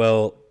like,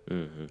 well,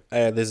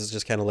 this is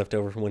just kind of left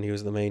over from when he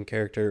was the main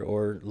character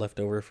or left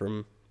over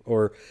from,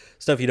 or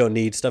stuff you don't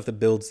need, stuff that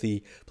builds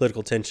the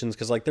political tensions.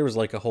 Because like there was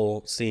like a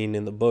whole scene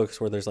in the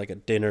books where there's like a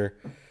dinner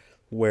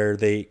where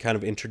they kind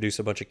of introduce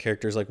a bunch of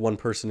characters. Like one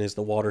person is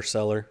the water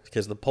seller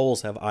because the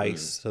poles have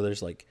ice. So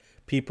there's like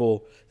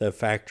people that have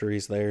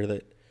factories there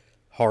that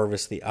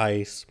harvest the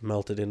ice,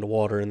 melt it into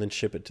water, and then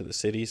ship it to the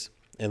cities.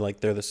 And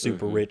like they're the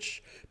super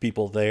rich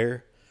people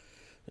there.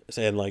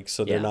 And like,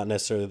 so they're not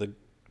necessarily the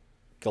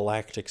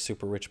galactic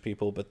super rich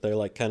people, but they're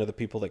like kind of the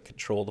people that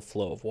control the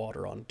flow of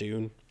water on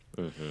Dune.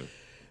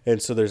 And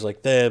so there's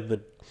like them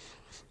and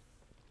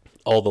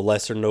all the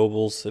lesser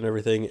nobles and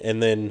everything.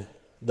 And then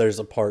there's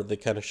a part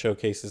that kind of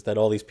showcases that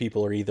all these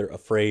people are either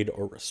afraid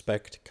or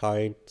respect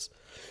Kynes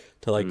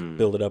to like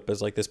build it up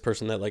as like this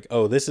person that like,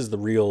 oh, this is the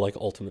real like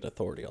ultimate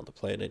authority on the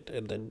planet.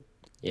 And then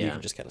you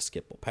can just kind of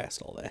skip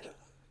past all that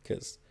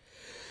because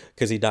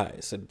he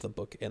dies in the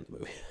book and the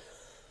movie.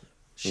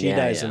 She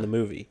dies in the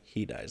movie.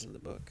 He dies in the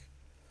book.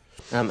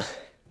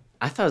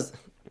 I thought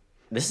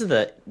this is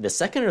the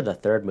second or the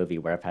third movie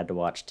where I've had to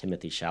watch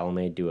Timothée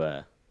Chalamet do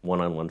a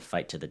one-on-one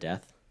fight to the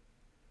death.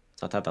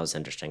 So I thought that was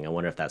interesting. I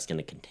wonder if that's going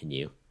to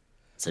continue.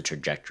 It's a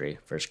trajectory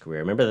for his career.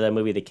 Remember the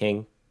movie The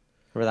King?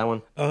 Remember that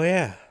one? Oh,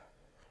 yeah.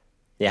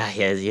 Yeah,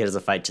 he has a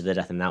fight to the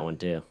death in that one,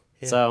 too.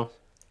 Yeah. So,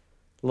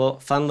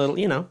 fun little,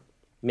 you know,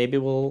 maybe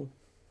we'll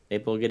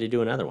get to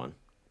do another one.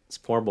 This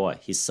poor boy.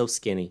 He's so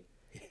skinny.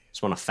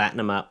 Just want to fatten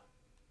him up.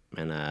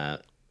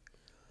 And,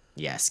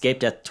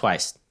 escaped death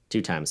twice.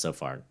 2 times so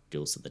far.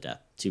 Duels to the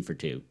death. 2 for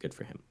 2. Good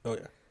for him. Oh,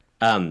 yeah.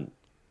 Talking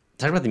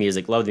about the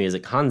music, love the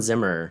music. Hans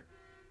Zimmer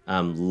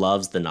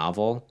loves the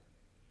novel.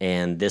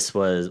 And this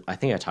was, I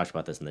think I talked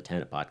about this in the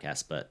Tenet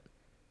podcast, but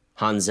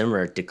Hans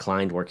Zimmer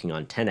declined working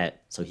on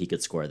Tenet so he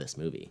could score this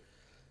movie.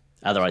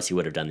 Otherwise, he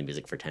would have done the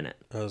music for Tenet.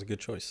 That was a good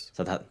choice.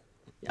 So I thought,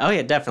 oh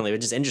yeah, definitely.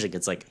 It's just interesting.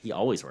 It's like he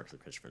always works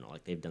with Christopher Nolan.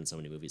 Like they've done so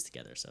many movies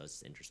together, so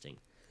it's interesting.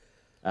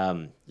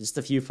 Just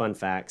a few fun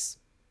facts.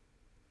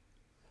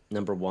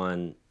 Number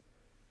one,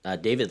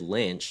 David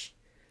Lynch.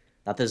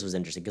 Thought this was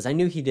interesting because I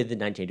knew he did the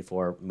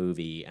 1984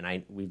 movie,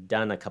 and we've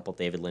done a couple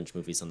David Lynch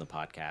movies on the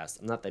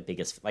podcast. I'm not the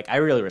biggest, like I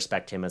really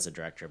respect him as a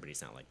director, but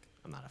he's not like,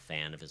 I'm not a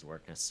fan of his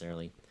work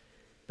necessarily.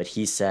 But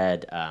he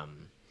said,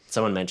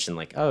 someone mentioned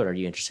like, oh, are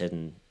you interested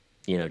in,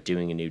 you know,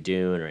 doing a new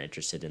Dune or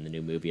interested in the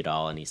new movie at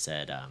all? And he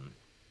said,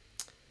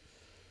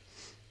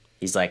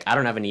 he's like, I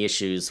don't have any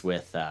issues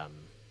with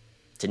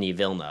Denis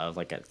Villeneuve.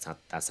 Like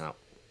that's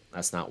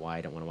not why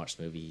I don't want to watch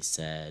the movie. He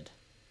said,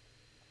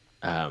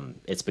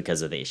 it's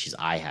because of the issues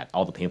I had,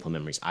 all the painful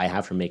memories I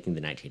have from making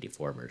the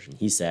 1984 version.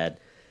 He said,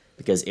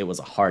 because it was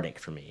a heartache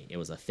for me. It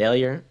was a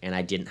failure, and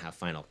I didn't have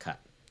final cut.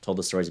 Told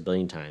the stories a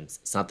billion times.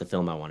 It's not the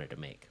film I wanted to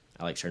make.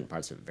 I like certain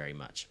parts of it very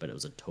much, but it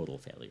was a total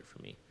failure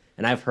for me.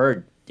 And I've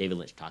heard David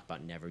Lynch talk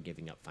about never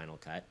giving up final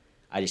cut.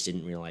 I just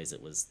didn't realize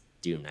it was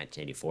Dune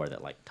 1984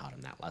 that like taught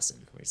him that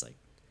lesson, where he's like,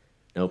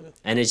 nope.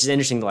 And it's just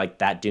interesting that like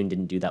that Dune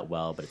didn't do that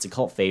well, but it's a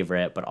cult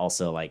favorite, but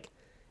also like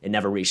it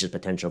never reached its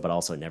potential, but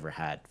also it never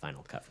had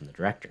final cut from the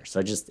director. So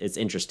it's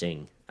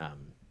interesting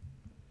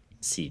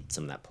see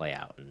some of that play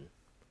out. And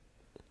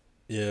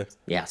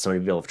yeah, so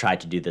many people have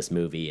tried to do this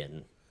movie,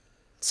 and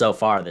so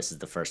far this is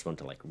the first one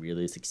to like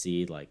really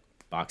succeed, like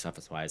box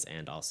office wise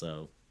and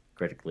also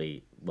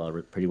critically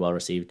pretty well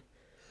received.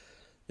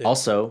 Yeah.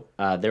 Also,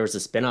 there was a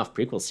spin-off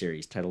prequel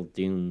series titled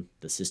Dune: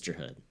 The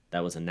Sisterhood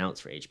that was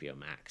announced for HBO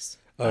Max.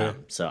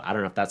 So I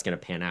don't know if that's going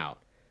to pan out.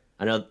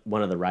 I know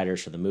one of the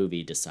writers for the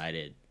movie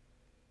decided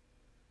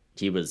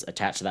he was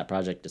attached to that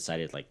project,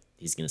 decided like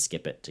he's gonna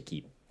skip it to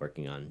keep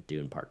working on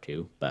Dune Part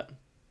 2. But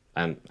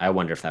I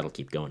wonder if that'll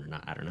keep going or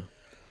not. I don't know.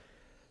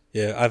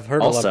 Yeah, I've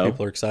heard a lot of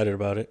people are excited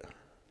about it.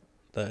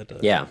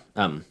 Yeah.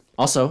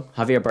 Also,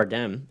 Javier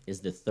Bardem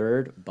is the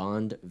third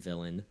Bond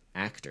villain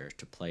actor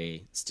to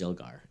play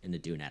Stilgar in the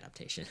Dune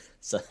adaptation.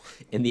 So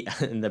in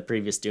the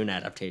previous Dune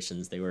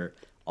adaptations, they were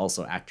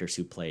also actors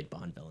who played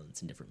Bond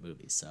villains in different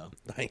movies. So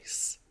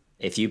nice.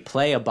 If you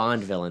play a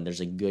Bond villain,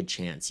 there's a good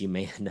chance you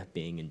may end up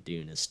being in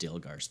Dune as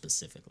Stilgar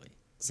specifically.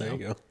 So there you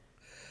go.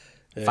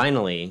 Yeah.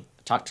 Finally,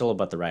 talked a little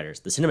about the writers.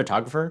 The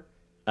cinematographer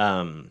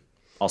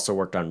also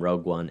worked on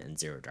Rogue One and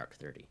Zero Dark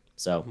 30.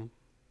 So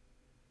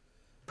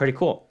pretty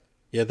cool.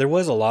 Yeah, there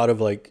was a lot of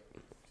like.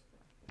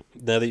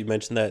 Now that you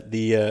mentioned that,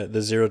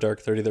 the Zero Dark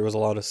 30, there was a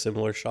lot of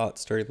similar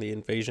shots during the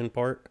invasion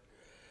part.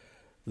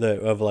 The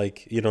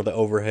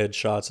overhead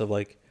shots of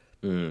like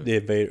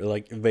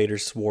the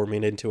invaders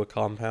swarming into a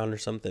compound or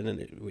something, and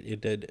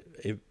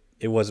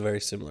it was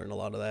very similar in a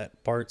lot of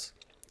that parts.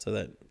 So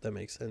that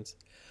makes sense.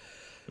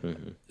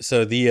 Mm-hmm.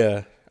 So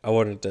I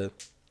wanted to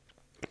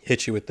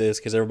hit you with this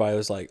because everybody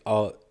was like,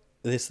 "Oh,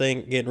 this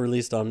thing getting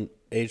released on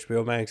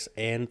HBO Max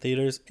and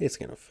theaters, it's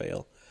gonna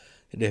fail."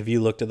 Have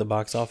you looked at the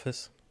box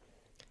office?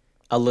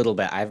 A little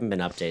bit. I haven't been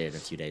updated in a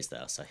few days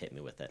though, so hit me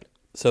with it.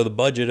 So the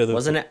budget of the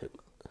wasn't it?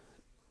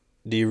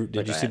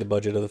 Did you see the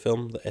budget of the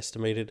film? The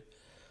estimated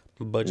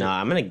budget? No,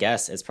 I'm gonna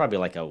guess it's probably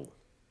like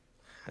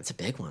that's a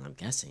big one. I'm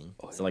guessing.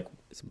 Oh, it's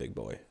a big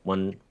boy.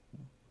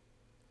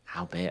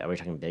 How big? Are we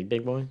talking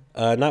big boy?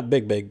 Not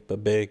big,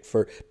 but big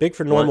for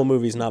normal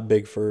movies, not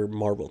big for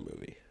Marvel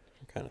movie.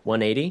 Kind of.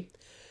 180.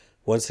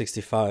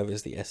 165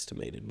 is the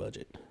estimated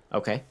budget.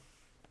 Okay.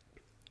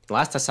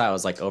 Last I saw it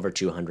was like over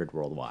 200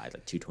 worldwide,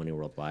 like 220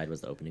 worldwide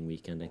was the opening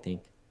weekend, I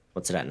think.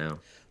 What's it at now?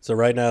 So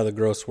right now the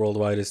gross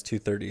worldwide is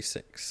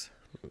 236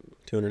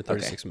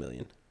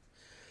 million.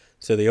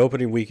 So the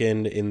opening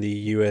weekend in the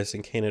U.S.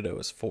 and Canada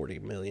was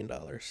 $40 million.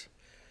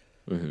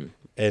 Mm-hmm.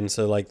 And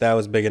so like that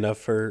was big enough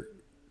for,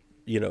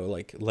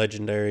 like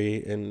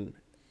Legendary and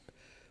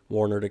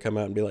Warner to come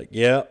out and be like,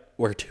 yeah,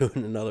 we're doing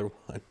another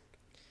one.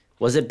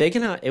 Was it big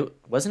enough?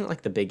 Wasn't it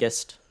like the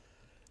biggest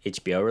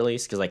HBO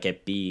release? Because like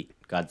it beat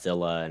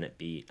Godzilla and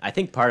I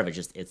think part of it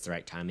just it's the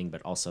right timing,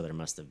 but also there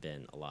must have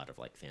been a lot of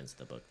like fans of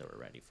the book that were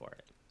ready for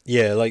it.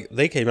 Yeah, like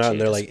they came out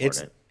and they're like,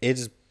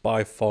 it's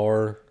by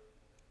far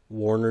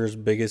Warner's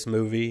biggest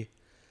movie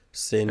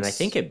since and I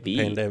think it beat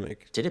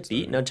pandemic. Did it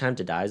beat No Time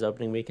to Die's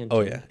opening weekend? Oh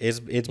yeah, it's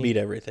beat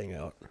everything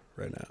out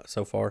right now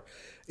so far.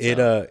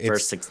 The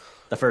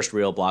first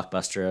real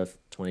blockbuster of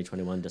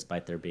 2021,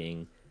 despite there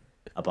being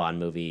a Bond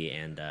movie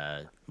and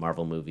a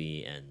Marvel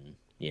movie and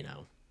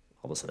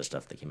all this other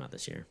stuff that came out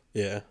this year.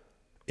 Yeah.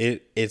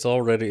 It's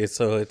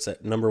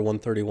at number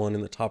 131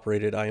 in the top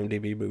rated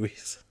IMDb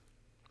movies.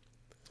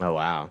 Oh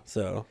wow!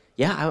 So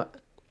yeah,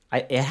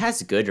 it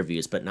has good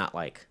reviews, but not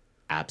like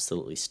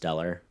absolutely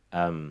stellar.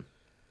 I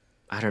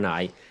don't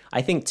know.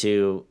 I think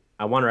too.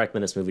 I want to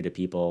recommend this movie to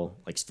people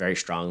like very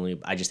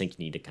strongly. I just think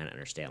you need to kind of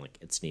understand like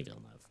it's Denis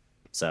Villeneuve,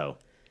 so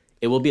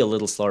it will be a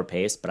little slower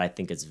paced, but I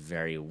think it's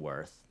very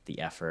worth the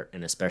effort,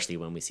 and especially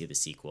when we see the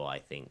sequel, I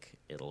think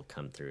it'll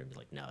come through and be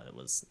like, no, it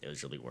was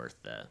really worth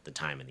the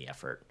time and the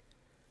effort.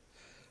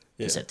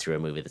 To sit through a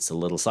movie that's a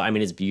little slow. I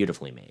mean, it's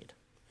beautifully made.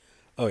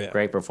 Oh yeah,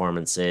 great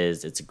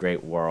performances. It's a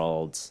great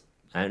world.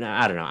 And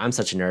I don't know. I'm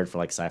such a nerd for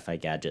like sci-fi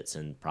gadgets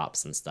and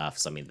props and stuff.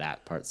 So I mean,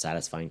 that part's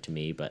satisfying to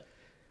me. But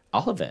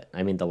all of it.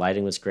 I mean, the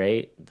lighting was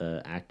great.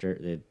 The actor,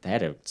 they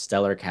had a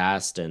stellar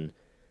cast, and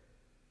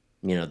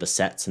the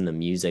sets and the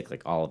music,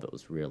 like all of it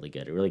was really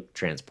good. It really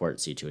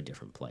transports you to a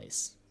different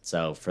place.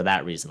 So for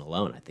that reason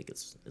alone, I think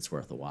it's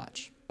worth a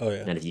watch. Oh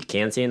yeah. And if you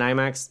can see an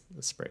IMAX,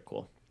 it's pretty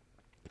cool.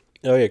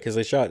 Oh yeah, because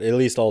they shot at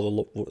least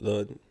all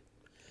the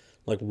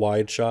like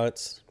wide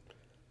shots,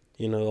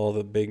 all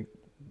the big,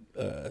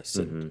 what's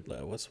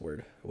the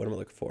word? What am I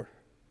looking for?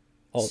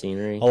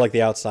 Scenery. All like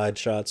the outside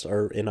shots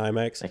are in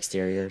IMAX.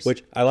 Exteriors.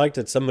 Which I liked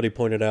that somebody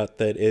pointed out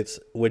that it's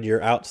when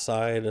you're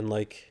outside and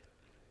like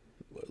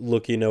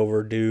looking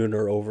over Dune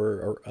or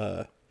over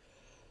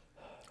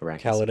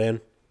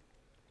Caladan,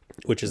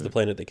 which is the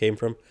planet they came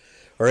from,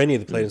 or any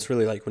of the planets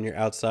really. Like when you're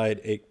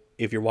outside,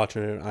 if you're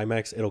watching it in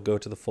IMAX, it'll go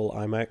to the full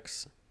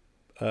IMAX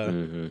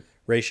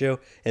ratio,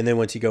 and then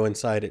once you go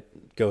inside,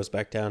 it goes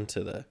back down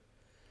to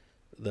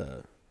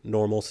the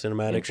normal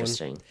cinematic.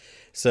 Interesting. One.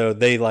 So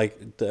they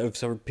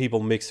some people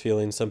mix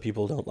feelings. Some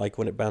people don't like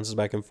when it bounces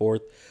back and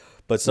forth.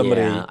 But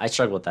I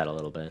struggle with that a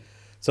little bit.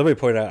 Somebody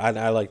pointed out,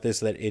 I like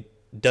this, that it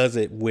does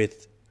it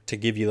to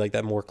give you like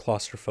that more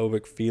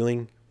claustrophobic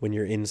feeling when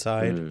you're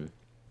inside and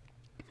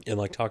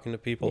like talking to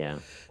people. Yeah.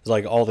 It's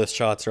like all the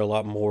shots are a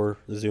lot more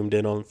zoomed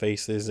in on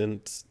faces,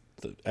 and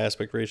the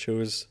aspect ratio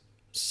is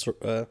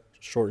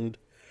shortened.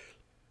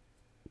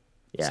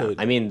 Yeah, so,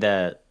 I mean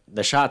the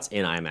shots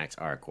in IMAX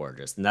are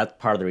gorgeous, and that's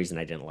part of the reason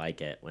I didn't like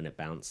it when it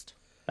bounced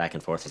back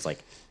and forth. It's like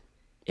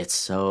it's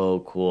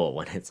so cool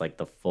when it's like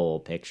the full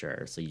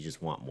picture, so you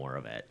just want more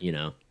of it,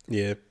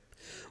 Yeah,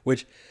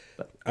 which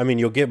I mean,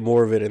 you'll get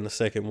more of it in the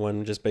second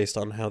one just based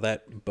on how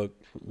that book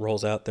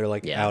rolls out. They're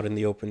like Yeah. out in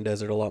the open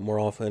desert a lot more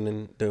often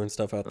and doing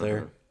stuff out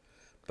there.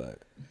 But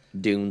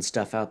Dune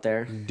stuff out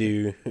there.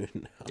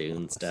 Dune,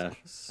 Dune stuff.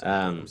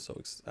 I'm so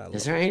excited.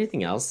 Is there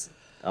anything else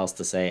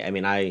to say? I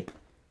mean, I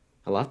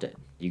loved it.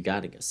 You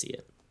got to go see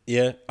it.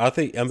 Yeah, I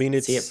mean,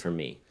 it's See it for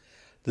me.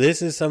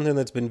 this is something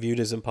that's been viewed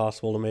as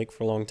impossible to make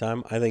for a long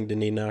time. I think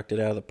Denis knocked it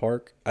out of the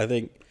park. I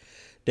think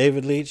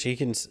David Lynch, he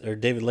can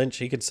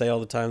say all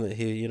the time that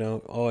he,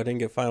 oh, I didn't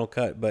get Final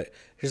Cut. But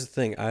here's the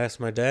thing: I asked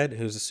my dad,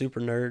 who's a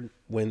super nerd,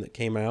 when it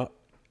came out,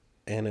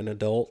 and an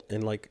adult,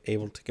 and like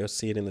able to go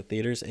see it in the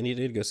theaters, and he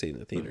did go see it in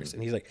the theaters,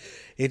 and he's like,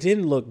 it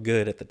didn't look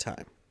good at the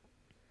time.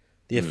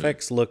 The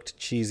effects looked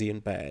cheesy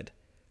and bad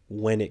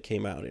when it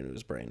came out and it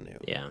was brand new.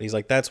 Yeah. He's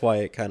like, that's why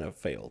it kind of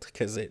failed,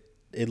 because it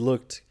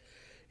looked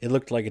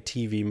like a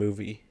TV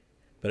movie,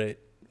 but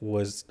it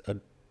was a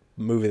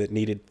movie that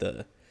needed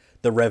the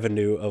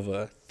revenue of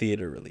a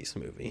theater release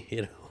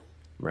movie,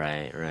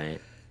 Right.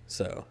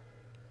 So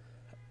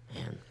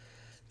Man.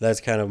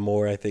 that's kind of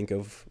more, I think,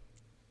 of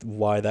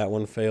why that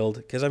one failed.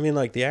 Because I mean,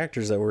 like, the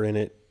actors that were in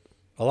it,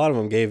 a lot of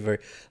them gave very.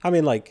 I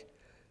mean, like,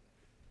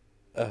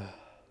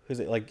 who's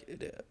it?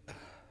 Like,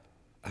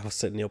 I was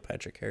saying Neil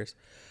Patrick Harris.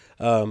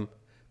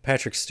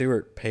 Patrick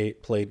Stewart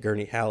played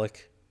Gurney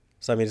Halleck.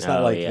 So I mean, it's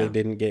not like they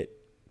didn't get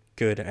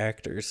good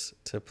actors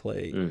to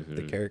play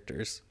the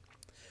characters.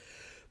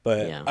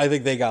 But I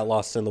think they got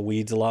lost in the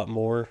weeds a lot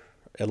more.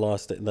 And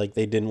lost it. Like,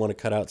 they didn't want to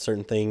cut out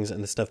certain things,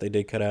 and the stuff they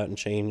did cut out and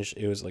change,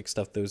 it was like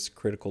stuff that was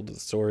critical to the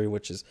story,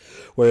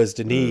 whereas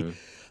Denis,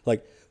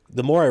 like,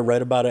 the more I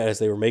read about it as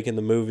they were making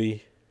the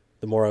movie,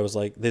 the more I was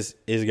like, this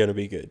is going to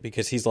be good,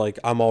 because he's like,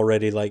 I'm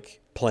already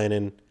like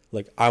planning,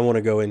 like, I want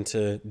to go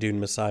into Dune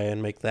Messiah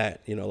and make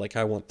that, like,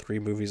 I want 3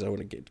 movies, I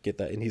want to get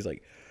that. And he's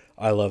like,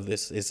 I love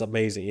this, it's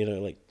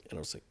amazing, like, and I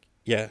was like,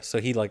 yeah.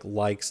 So he like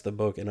likes the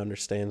book and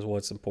understands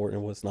what's important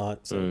and what's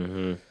not.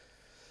 So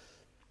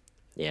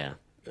Yeah.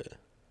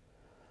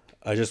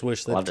 I just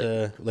wish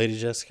that Lady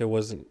Jessica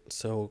wasn't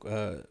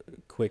so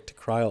quick to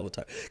cry all the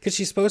time, because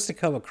she's supposed to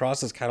come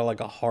across as kind of like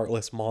a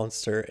heartless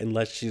monster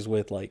unless she's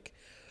with like,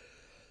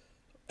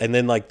 and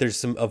then like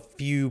there's a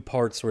few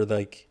parts where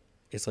like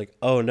it's like,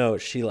 oh no,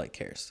 she like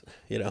cares,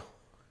 Yeah.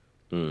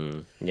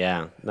 No,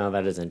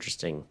 that is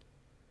interesting.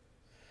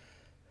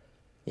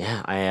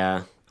 Yeah,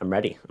 I'm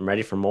ready. I'm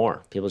ready for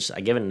more.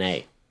 I give it an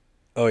A.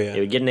 Oh yeah, It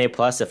would get an A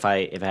plus if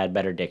I had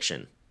better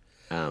diction.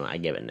 I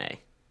give it an A.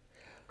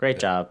 Great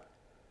job.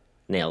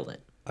 Nailed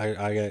it.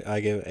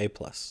 I give it A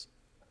plus.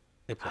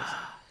 A plus.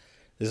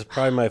 This is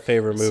probably my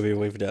favorite movie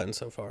we've done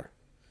so far.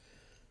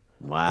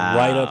 Wow.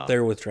 Right up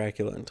there with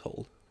Dracula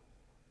Untold.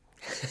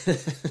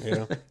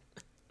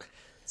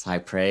 It's high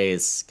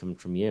praise coming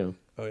from you.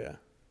 Oh yeah.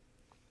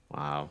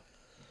 Wow.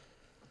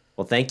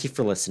 Well, thank you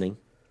for listening.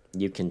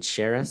 You can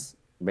share us,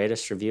 rate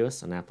us, review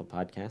us on Apple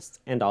Podcasts,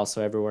 and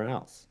also everywhere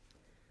else.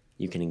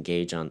 You can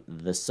engage on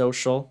the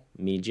social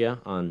media,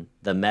 on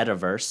the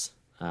metaverse,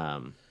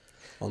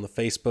 on the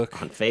Facebook,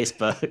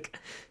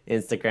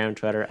 Instagram,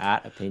 Twitter,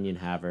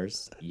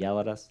 @OpinionHavers. Yell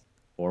at us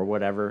or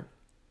whatever.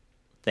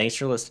 Thanks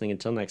for listening.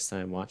 Until next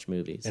time, watch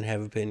movies. And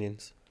have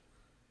opinions.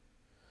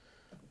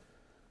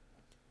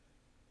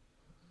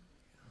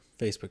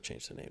 Facebook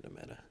changed the name to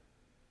Meta.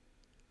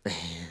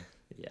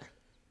 Yeah.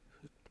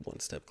 One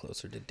step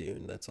closer to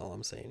Dune. That's all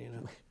I'm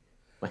saying,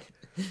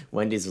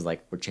 Wendy's was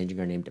like, we're changing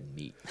our name to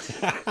Meat.